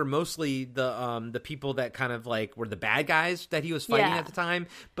going after mostly the people that kind of like were the bad guys that he was fighting at the time.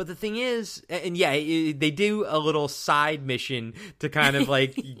 But the thing is, and yeah, they do a little side mission to kind of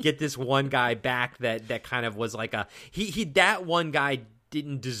like get this one guy back that kind of was like that one guy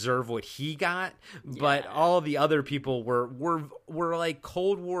didn't deserve what he got, but all the other people were like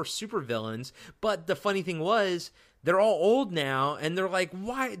Cold War supervillains. But the funny thing was, they're all old now, and they're like,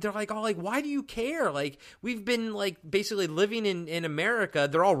 why? They're like, all like, why do you care? Like, we've been like basically living in America.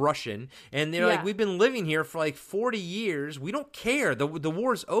 They're all Russian, and they're like, we've been living here for like 40 years. We don't care. The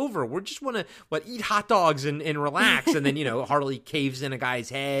war's over. We just want to eat hot dogs and relax. And then Harley caves in a guy's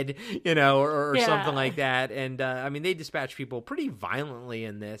head, or something like that. And I mean, they dispatch people pretty violently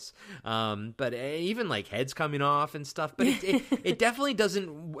in this, but even like heads coming off and stuff. But it definitely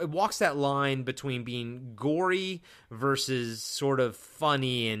doesn't. It walks that line between being gory versus sort of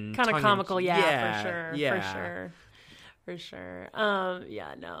funny and kind of comical. For sure.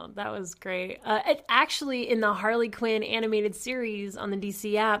 No, that was great. It actually, in the Harley Quinn animated series on the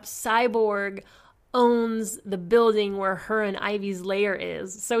DC app, Cyborg owns the building where her and Ivy's lair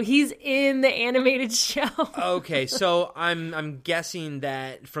is. So he's in the animated show. Okay, so I'm guessing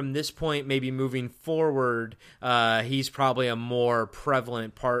that from this point, maybe moving forward, he's probably a more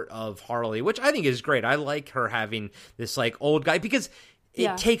prevalent part of Harley, which I think is great. I like her having this like old guy because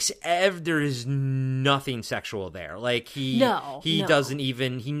it takes there is nothing sexual there. Like he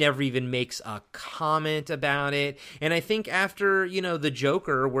never even makes a comment about it. And I think after, the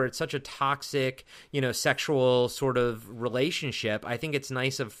Joker, where it's such a toxic, sexual sort of relationship, I think it's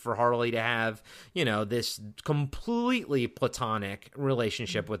nice for Harley to have, this completely platonic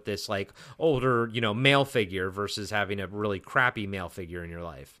relationship with this like older, male figure versus having a really crappy male figure in your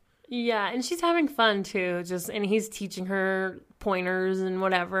life. Yeah, and she's having fun too. And he's teaching her pointers and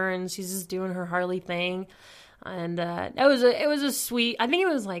whatever, and she's just doing her Harley thing. And it was a sweet. I think it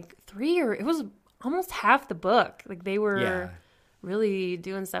was like it was almost half the book. Like they were really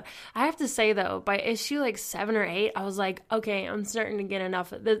doing stuff. I have to say though, by issue like 7 or 8, I was like, okay, I'm starting to get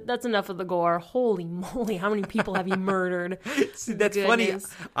enough. That's enough of the gore. Holy moly, how many people have you murdered? See, that's funny.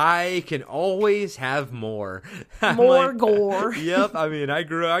 I can always have more. More gore. Yep. I mean, I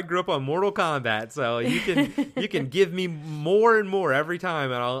grew up on Mortal Kombat, so you can give me more and more every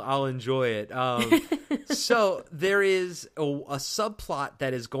time, and I'll enjoy it. So there is a subplot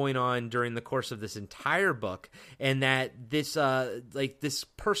that is going on during the course of this entire book, and that this this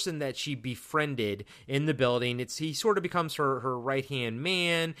person that she befriended in the building, he sort of becomes her right-hand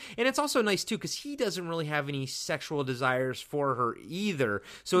man. And it's also nice too because he doesn't really have any sexual desires for her either.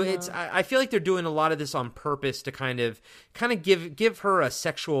 So I feel like they're doing a lot of this on purpose to kind of give her a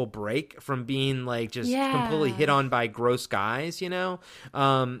sexual break from being like just completely hit on by gross guys,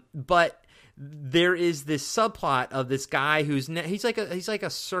 but there is this subplot of this guy he's like a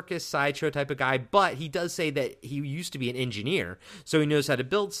circus sideshow type of guy, but he does say that he used to be an engineer, so he knows how to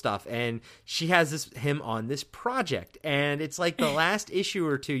build stuff. And she has him on this project, and it's like the last issue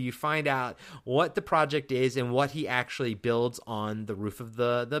or two you find out what the project is and what he actually builds on the roof of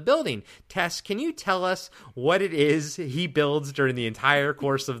the building. Tess, can you tell us what it is he builds during the entire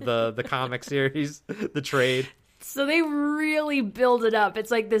course of the comic series, the trade? So they really build it up. It's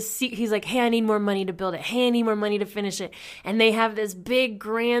like this. He's like, hey, I need more money to build it. Hey, I need more money to finish it. And they have this big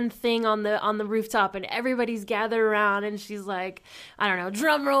grand thing on the rooftop, and everybody's gathered around. And she's like, I don't know,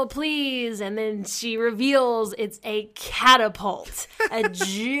 drum roll, please. And then she reveals it's a catapult, a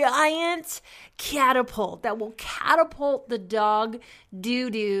giant catapult that will catapult the dog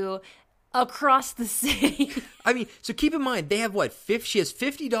Doo-Doo across the city. I mean, so keep in mind, they have she has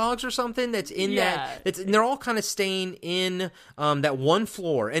 50 dogs or something that's in that. And they're all kind of staying in that one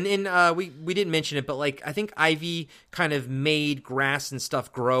floor. And we didn't mention it, but like I think Ivy kind of made grass and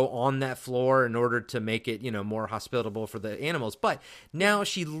stuff grow on that floor in order to make it, more hospitable for the animals. But now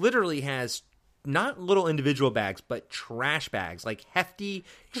she literally has not little individual bags, but trash bags, like hefty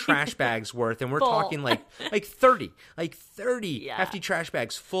trash bags worth. And we're talking like 30 hefty trash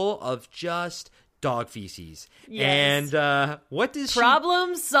bags full of just dog feces. Yes. And what does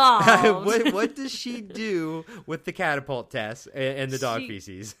problem solved. what does she do with the catapult, Tess, and the dog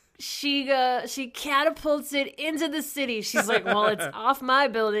feces? she catapults it into the city. She's like, well, it's off my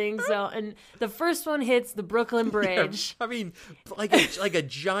building. So, and the first one hits the Brooklyn Bridge. I mean, like a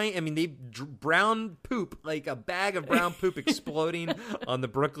giant. I mean, brown poop, like a bag of brown poop exploding on the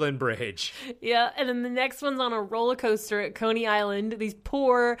Brooklyn Bridge. Yeah, and then the next one's on a roller coaster at Coney Island. These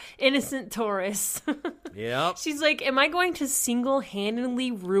poor innocent tourists. Yep. She's like, am I going to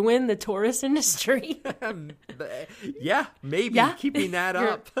single-handedly ruin the tourist industry? Yeah, maybe keeping that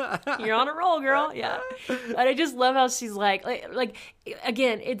up. You're on a roll, girl. Yeah. But I just love how she's like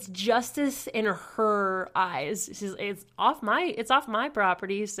again, it's justice in her eyes. It's off my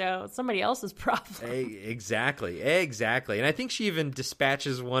property, so it's somebody else's problem. Exactly. And I think she even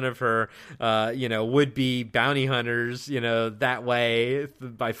dispatches one of her would-be bounty hunters, that way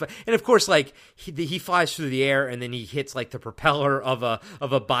and of course, like he flies through the air and then he hits like the propeller of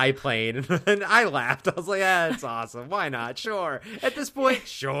a biplane, and I laughed. I was like, it's awesome. Why not? Sure. At this point,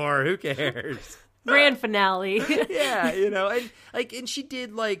 sure. Who cares? Grand finale. Yeah, and she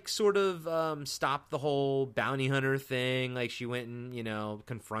did like sort of stop the whole bounty hunter thing. Like she went and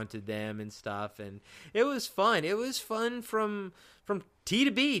confronted them and stuff, and it was fun. It was fun from T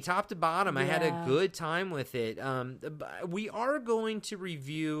to B, top to bottom. I had a good time with it. We are going to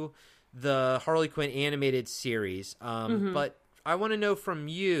review the Harley Quinn animated series, but I want to know from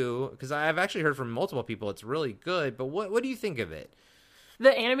you, because I've actually heard from multiple people it's really good, but what do you think of it?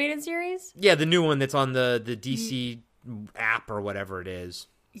 The animated series? Yeah, the new one that's on the DC app or whatever it is.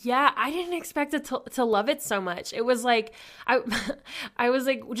 Yeah, I didn't expect it to love it so much. It was like, I was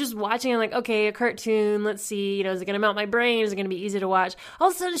like just watching, I'm like, okay, a cartoon, let's see, is it going to melt my brain? Is it going to be easy to watch? All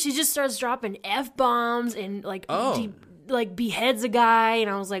of a sudden, she just starts dropping F-bombs and like, beheads a guy, and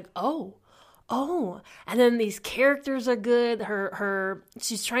I was like, oh, and then these characters are good.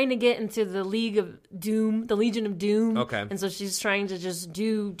 She's trying to get into the Legion of Doom. Okay. And so she's trying to just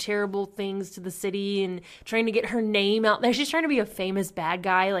do terrible things to the city and trying to get her name out there. She's trying to be a famous bad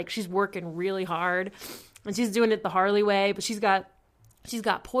guy. Like, she's working really hard, and she's doing it the Harley way, but she's got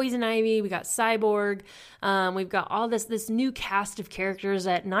Poison Ivy, we got Cyborg, we've got all this new cast of characters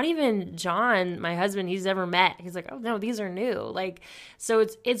that not even John, my husband, he's ever met. He's like, oh no, these are new. Like, so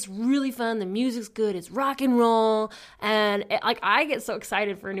it's really fun. The music's good. It's rock and roll, and I get so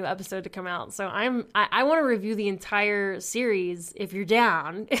excited for a new episode to come out. So I want to review the entire series if you're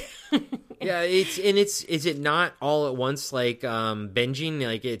down. Yeah, is it not all at once like binging?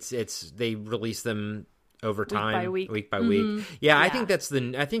 Like they release them over time, week by week. Yeah, I think that's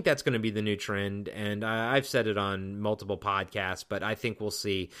going to be the new trend, and I've said it on multiple podcasts, but I think we'll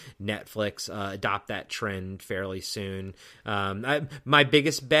see Netflix adopt that trend fairly soon. My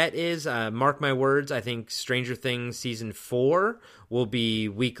biggest bet is, mark my words, I think Stranger Things season 4 will be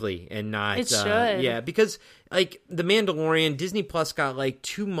weekly and not. It should. Yeah, because like The Mandalorian, Disney Plus got like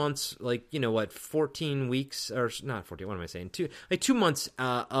 2 months, 14 weeks, or not 14. What am I saying? 2 months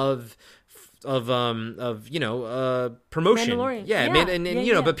of promotion.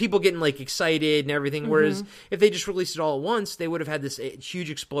 Yeah. But people getting like excited and everything, whereas if they just released it all at once, they would have had this huge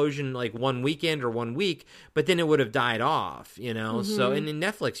explosion like one weekend or 1 week, but then it would have died off, so, and in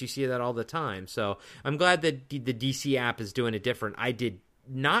Netflix you see that all the time. So I'm glad that the DC app is doing it different. I did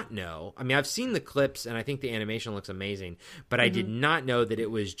not know. I mean, I've seen the clips and I think the animation looks amazing, but I did not know that it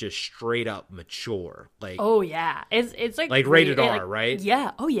was just straight up mature. Like, oh yeah, it's like rated R, right?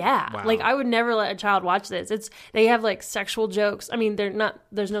 Yeah. Oh yeah. Wow. Like, I would never let a child watch this. They have like sexual jokes. I mean, there's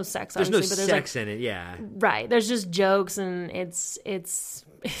no sex. There's no but there's sex in it. Yeah. Right. There's just jokes, and it's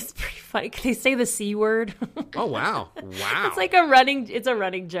pretty funny. They say the C word. Oh wow. It's like a running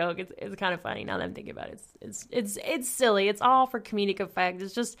joke. It's kind of funny now that I'm thinking about it. It's silly. It's all for comedic effect.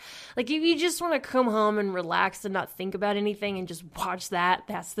 It's just like, if you just want to come home and relax and not think about anything and just watch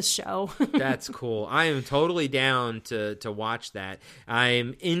that's the show. That's cool. I am totally down to watch that.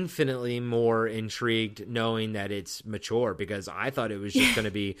 I'm infinitely more intrigued knowing that it's mature, because I thought it was just going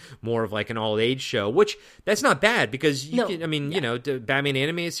to be more of like an all age show, which that's not bad, because the Batman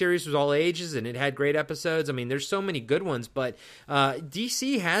animated series was all ages and it had great episodes. I mean, there's so many good ones, but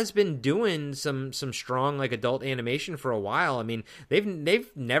DC has been doing some strong like adult animation for a while. I mean,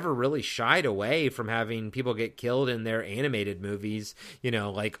 they've never really shied away from having people get killed in their animated movies,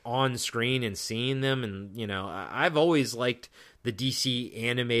 like on screen and seeing them. And, I've always liked the DC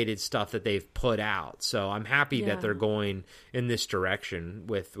animated stuff that they've put out. So I'm happy that they're going in this direction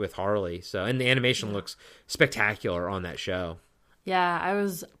with Harley. So, and the animation looks spectacular on that show. Yeah, I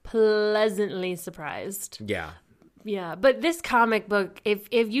was pleasantly surprised. Yeah. Yeah, but this comic book, if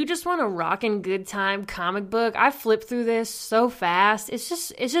you just want a rockin' good time comic book, I flipped through this so fast. It's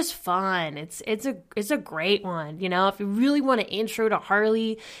just fun. It's a great one, you know. If you really want an intro to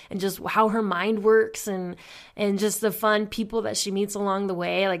Harley and just how her mind works and just the fun people that she meets along the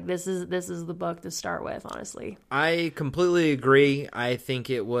way, like this is the book to start with, honestly. I completely agree. I think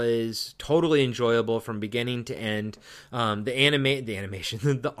it was totally enjoyable from beginning to end. The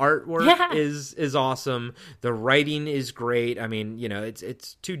animation, the artwork is awesome. The writing is great. I mean, you know,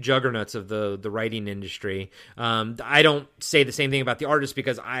 it's two juggernauts of the writing industry. I don't say the same thing about the artist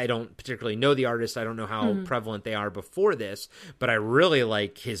because I don't particularly know the artist. I don't know how prevalent they are before this, but I really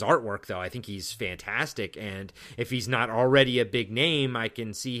like his artwork, though. I think he's fantastic, and if he's not already a big name, I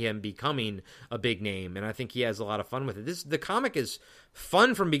can see him becoming a big name, and I think he has a lot of fun with it. The comic is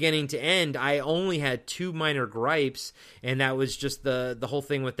fun from beginning to end. I only had 2 minor gripes, and that was just the whole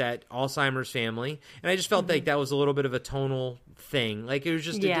thing with that Alzheimer's family. And I just felt like that was a little bit of a tonal thing. Like it was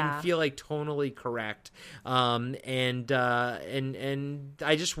just, it didn't feel like tonally correct. And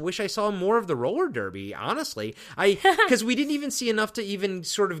I just wish I saw more of the roller derby, honestly. Because we didn't even see enough to even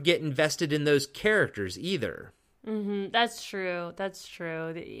sort of get invested in those characters either. That's true.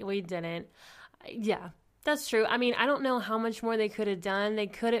 We didn't. Yeah. That's true. I mean, I don't know how much more they could have done. They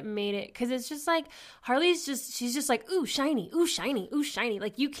could have made it, because it's just like Harley's she's just like, ooh, shiny, ooh, shiny, ooh, shiny.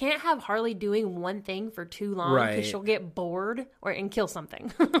 Like you can't have Harley doing one thing for too long because she'll get bored and kill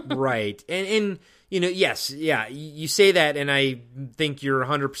something. Right. And you know, yes, yeah, you say that, and I think you're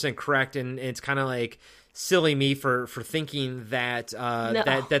 100% correct, and it's kind of like silly me for thinking that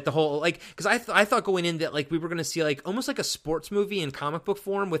that the whole, like, because I thought going in that like we were going to see like almost like a sports movie in comic book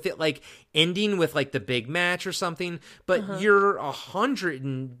form with it like ending with like the big match or something, but you're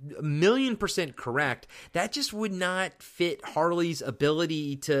 100,000,000% correct. That just would not fit Harley's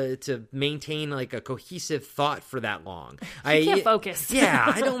ability to maintain like a cohesive thought for that long. She can't focus.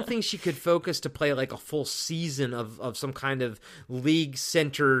 Yeah, I don't think she could focus to play like a full season of some kind of league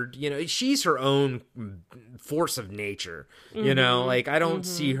centered, you know, she's her own force of nature, you know, like I don't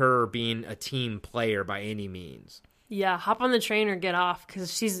see her being a team player by any means. Yeah, hop on the train or get off,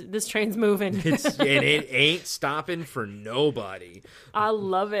 because this train's moving. And it ain't stopping for nobody. I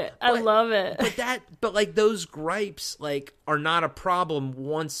love it. I love it. But like those gripes like are not a problem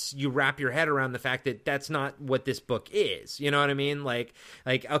once you wrap your head around the fact that that's not what this book is. You know what I mean? Like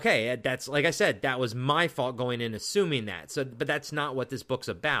okay, that's, like I said, that was my fault going in assuming that. So, but that's not what this book's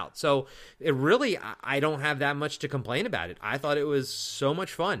about. So it really, I don't have that much to complain about it. I thought it was so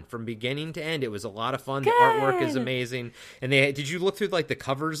much fun from beginning to end. It was a lot of fun. Good. The artwork is amazing. And did you look through like the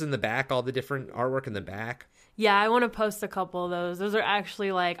covers in the back, all the different artwork in the back? Yeah, I want to post a couple of those. Those are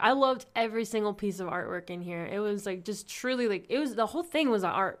actually like, I loved every single piece of artwork in here. It was like just truly like, it was, the whole thing was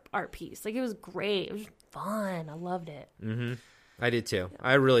an art piece. Like it was great. It was fun. I loved it. Mm-hmm. I did too.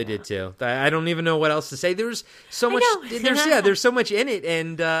 I really did too. I don't even know what else to say. There's so much. There's so much in it,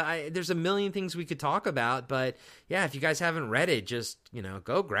 and there's a million things we could talk about. But yeah, if you guys haven't read it, just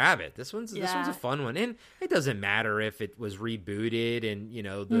go grab it. This one's a fun one, and it doesn't matter if it was rebooted and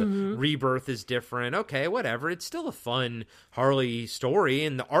the rebirth is different. Okay, whatever. It's still a fun Harley story,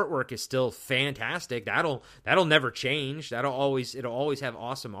 and the artwork is still fantastic. That'll never change. It'll always have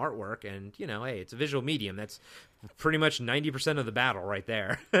awesome artwork, and hey, it's a visual medium. That's pretty much 90% of the battle right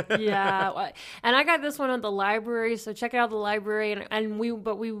there. Yeah, and I got this one at the library, so check it out, the library, and we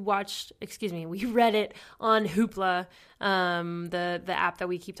read it on Hoopla, the app that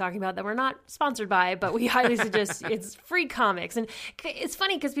we keep talking about that we're not sponsored by, but we highly suggest. It's free comics, and it's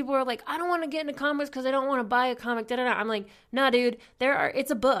funny because people are like, I don't want to get into comics because I don't want to buy a comic. I'm like, nah, dude, it's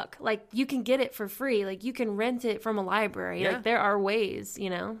a book. Like you can get it for free. Like you can rent it from a library. Yeah. Like there are ways,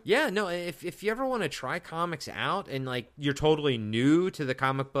 Yeah, no. If you ever want to try comics out and like you're totally new to the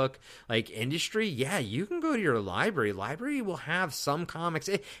comic book like industry, yeah, you can go to your library. Library will have some comics.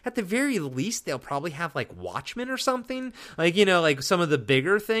 At the very least, they'll probably have like Watchmen or something. Like like some of the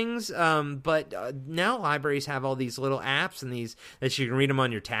bigger things, but now libraries have all these little apps and these that you can read them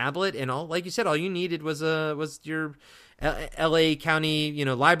on your tablet, and like you said, all you needed was your LA County,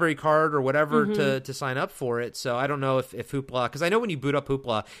 library card or whatever to sign up for it. So I don't know if Hoopla, because I know when you boot up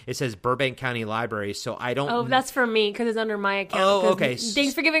Hoopla, it says Burbank County Library. So I don't. Oh, that's for me because it's under my account. Oh, okay.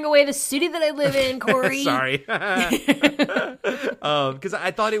 Thanks for giving away the city that I live in, Corey. Sorry. Because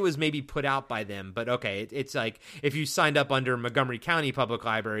I thought it was maybe put out by them, but okay, it's like if you signed up under Montgomery County Public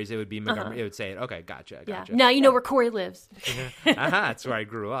Libraries, it would be Montgomery. It would say it. Okay, gotcha. Yeah. Now you know where Corey lives. That's where I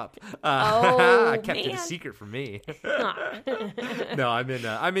grew up. I kept it a secret from me. not. No,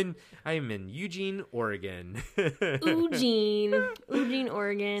 I'm in Eugene, Oregon. Eugene,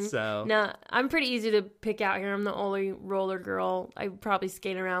 Oregon. So no, I'm pretty easy to pick out here. I'm the only roller girl. I probably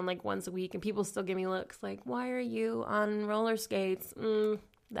skate around like once a week, and people still give me looks like, "Why are you on roller skates?"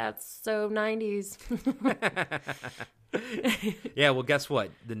 That's so 90s. Yeah, well, guess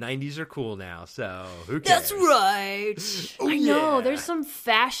what? The 90s are cool now, so who cares? That's right. Oh, I know. yeah. There's some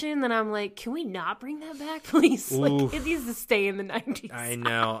fashion that I'm like, can we not bring that back, please? Like, it needs to stay in the 90s. I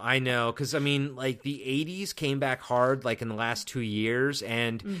know. Because, I mean, like, the 80s came back hard, like, in the last 2 years,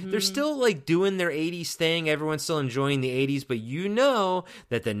 and they're still, like, doing their 80s thing. Everyone's still enjoying the 80s, but you know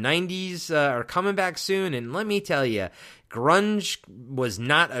that the 90s are coming back soon, and let me tell you, grunge was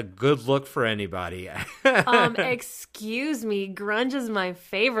not a good look for anybody. Excuse me, grunge is my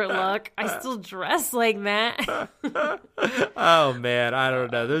favorite look. I still dress like that. Oh man, I don't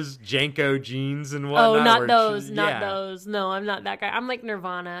know. Those Janko jeans and whatnot. Oh, not those. No, I'm not that guy. I'm like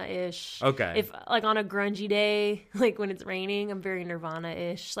Nirvana-ish. Okay. If like on a grungy day, like when it's raining, I'm very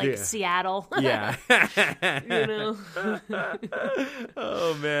Nirvana-ish, like Seattle. Yeah. You know.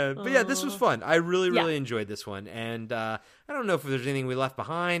 Oh man, but yeah, this was fun. I really enjoyed this one, and I don't know if there's anything we left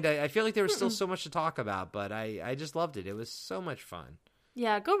behind. I feel like there was still so much to talk about, but I just loved it. It was so much fun.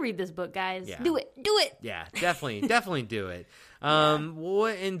 Yeah, go read this book, guys. Yeah. Do it. Yeah, definitely do it.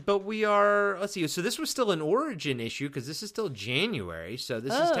 But we are. Let's see. So this was still an origin issue because this is still January. So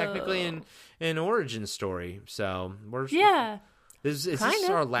this is technically an origin story. So we're Is this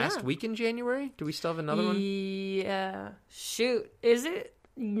our last week in January? Do we still have another one? Yeah. Shoot, is it?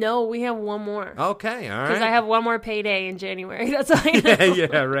 No, we have one more. Okay, all right. Because I have one more payday in January. That's all I know.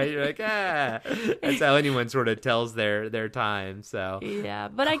 Yeah, right. You're like, That's how anyone sort of tells their time. So yeah,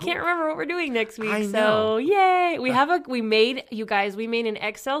 but I can't remember what we're doing next week. I know. So yay! We made an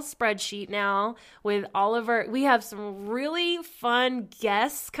Excel spreadsheet now with all of our. We have some really fun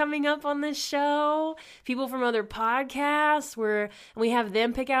guests coming up on this show. People from other podcasts. We have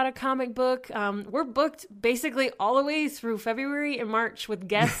them pick out a comic book. We're booked basically all the way through February and March with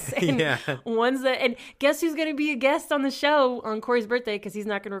guests and ones that, and guess who's going to be a guest on the show on Corey's birthday because he's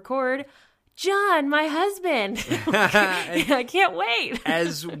not going to record? John, my husband. I can't wait.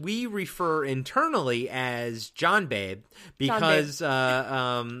 As we refer internally as John Babe, because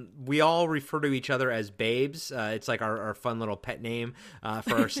we all refer to each other as babes. It's like our fun little pet name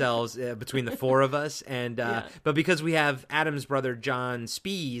for ourselves between the four of us. And but because we have Adam's brother John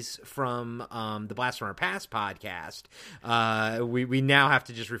Spees from the Blast from Our Past podcast, we now have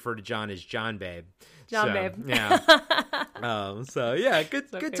to just refer to John as John Babe. Babe. Yeah.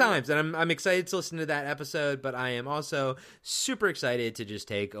 Good times. And I'm excited to listen to that episode, but I am also super excited to just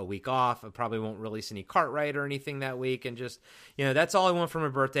take a week off. I probably won't release any Cartwright or anything that week, and just, that's all I want for my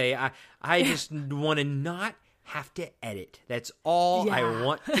birthday. I just want to not have to edit. That's all I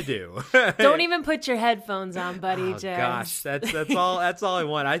want to do. Don't even put your headphones on, buddy. Oh, gosh, that's all I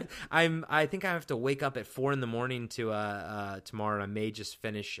want. I think I have to wake up at 4 a.m. to tomorrow. I may just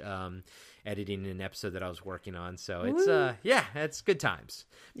finish editing an episode that I was working on. So it's it's good times.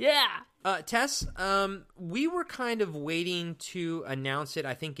 Yeah. Tess, we were kind of waiting to announce it,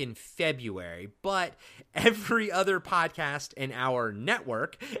 I think, in February, but every other podcast in our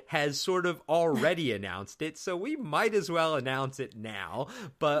network has sort of already announced it, so we might as well announce it now.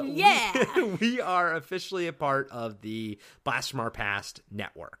 But we are officially a part of the Blast from Our Past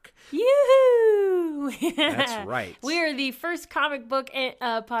network. Yoo-hoo! That's right. We are the first comic book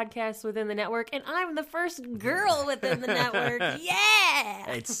podcast within the network, and I'm the first girl within the network. Yeah!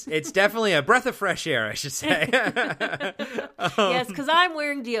 It's definitely a breath of fresh air, I should say. Yes, because I'm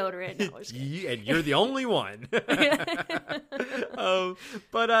wearing deodorant. No, and you're the only one.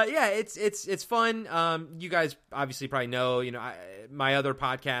 It's fun. You guys obviously probably know, my other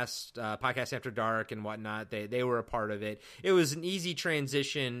podcast, Podcast After Dark and whatnot, they were a part of it. It was an easy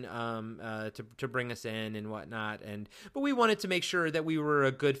transition to bring us in and whatnot, but we wanted to make sure that we were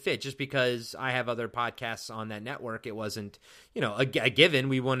a good fit. Just because I have other podcasts on that network, it wasn't a given.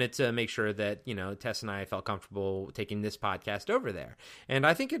 We wanted to make sure that Tess and I felt comfortable taking this podcast over there, and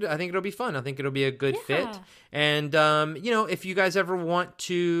I think it'll be fun. I think it'll be a good fit. And if you guys ever want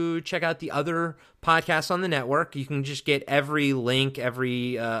to check out the other podcasts on the network, you can just get every link,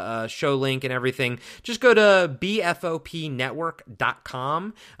 every show link and everything. Just go to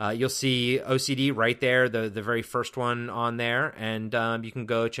bfopnetwork.com. You'll see OCD right there, the very first one on there. And you can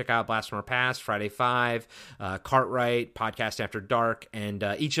go check out Blast from Our Past, Friday 5, Cartwright, Podcast After Dark, and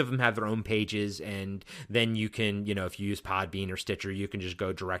each of them have their own pages. And then you can, if you use Podbean or Stitcher, you can just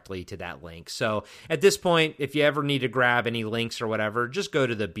go directly to that link. So at this point, if you ever need to grab any links or whatever, just go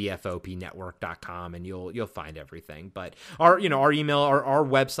to the bfopnetwork.com and you'll find everything. But our email, our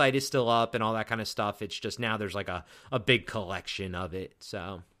website is still up and all that kind of stuff. It's just now there's like a big collection of it.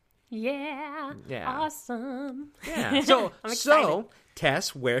 So yeah. Awesome. Yeah. So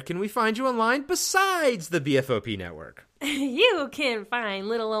Tess, where can we find you online besides the BFOP network? You can find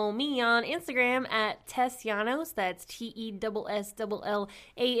little old me on Instagram at Tessanos. That's TESSLLANOS.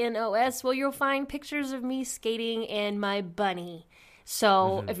 Well, you'll find pictures of me skating and my bunny.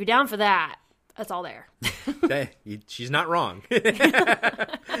 So if you're down for that, that's all there. She's not wrong.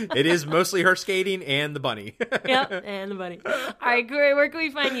 It is mostly her skating and the bunny. Yep, and the bunny. All right, Corey, where can we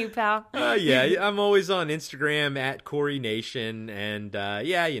find you, pal? I'm always on Instagram at Corey Nation, and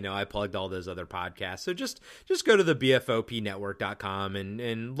I plugged all those other podcasts. So just go to the BFOPnetwork.com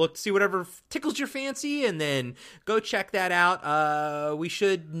and look to see whatever tickles your fancy, and then go check that out. We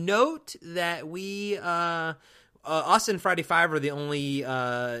should note that we us and Friday 5 are the only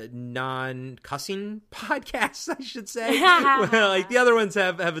non-cussing podcasts, I should say. Well, like the other ones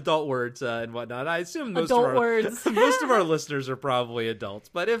have adult words and whatnot. I assume most of our listeners are probably adults.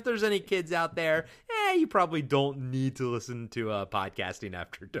 But if there's any kids out there, you probably don't need to listen to Podcasting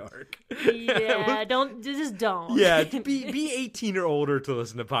After Dark. Yeah, don't. Yeah, be 18 or older to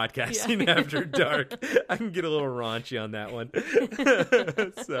listen to Podcasting After Dark. I can get a little raunchy on that one.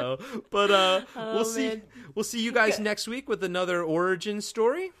 We'll see you guys next week with another origin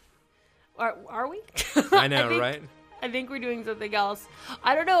story. Are we? I know, right? I think we're doing something else.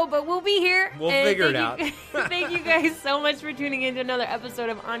 I don't know, but we'll be here. We'll figure it out. Thank you guys so much for tuning in to another episode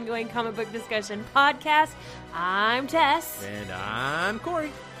of Ongoing Comic Book Discussion Podcast. I'm Tess. And I'm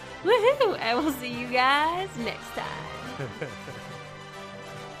Corey. Woohoo! And we'll see you guys next time.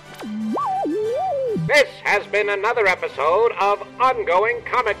 This has been another episode of Ongoing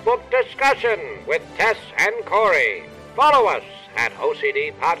Comic Book Discussion with Tess and Corey. Follow us at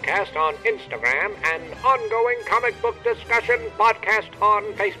OCD Podcast on Instagram and Ongoing Comic Book Discussion Podcast on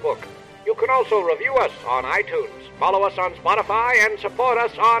Facebook. You can also review us on iTunes, follow us on Spotify, and support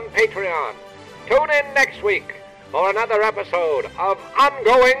us on Patreon. Tune in next week for another episode of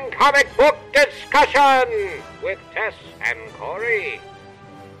Ongoing Comic Book Discussion with Tess and Corey.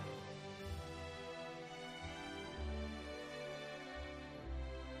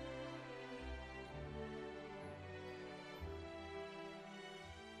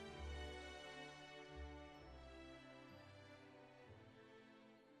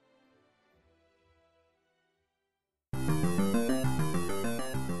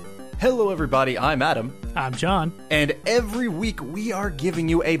 Hello everybody, I'm Adam. I'm John. And every week we are giving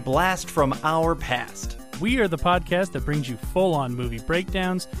you a blast from our past. We are the podcast that brings you full-on movie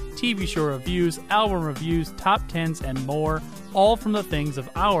breakdowns, TV show reviews, album reviews, top 10s, and more, all from the things of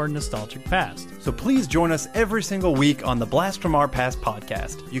our nostalgic past. So please join us every single week on the Blast from Our Past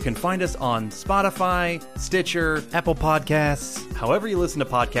podcast. You can find us on Spotify, Stitcher, Apple Podcasts. However you listen to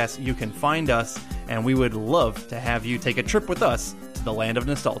podcasts, you can find us, and we would love to have you take a trip with us to the land of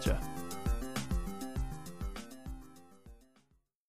nostalgia.